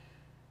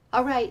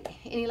 All right,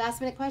 any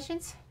last minute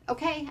questions?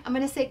 Okay, I'm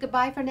going to say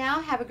goodbye for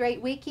now. Have a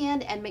great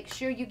weekend, and make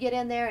sure you get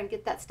in there and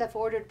get that stuff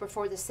ordered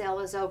before the sale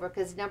is over,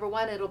 because number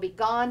 1, it'll be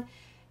gone,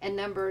 and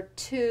number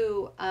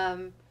 2,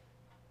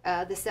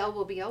 the sale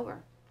will be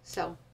over. So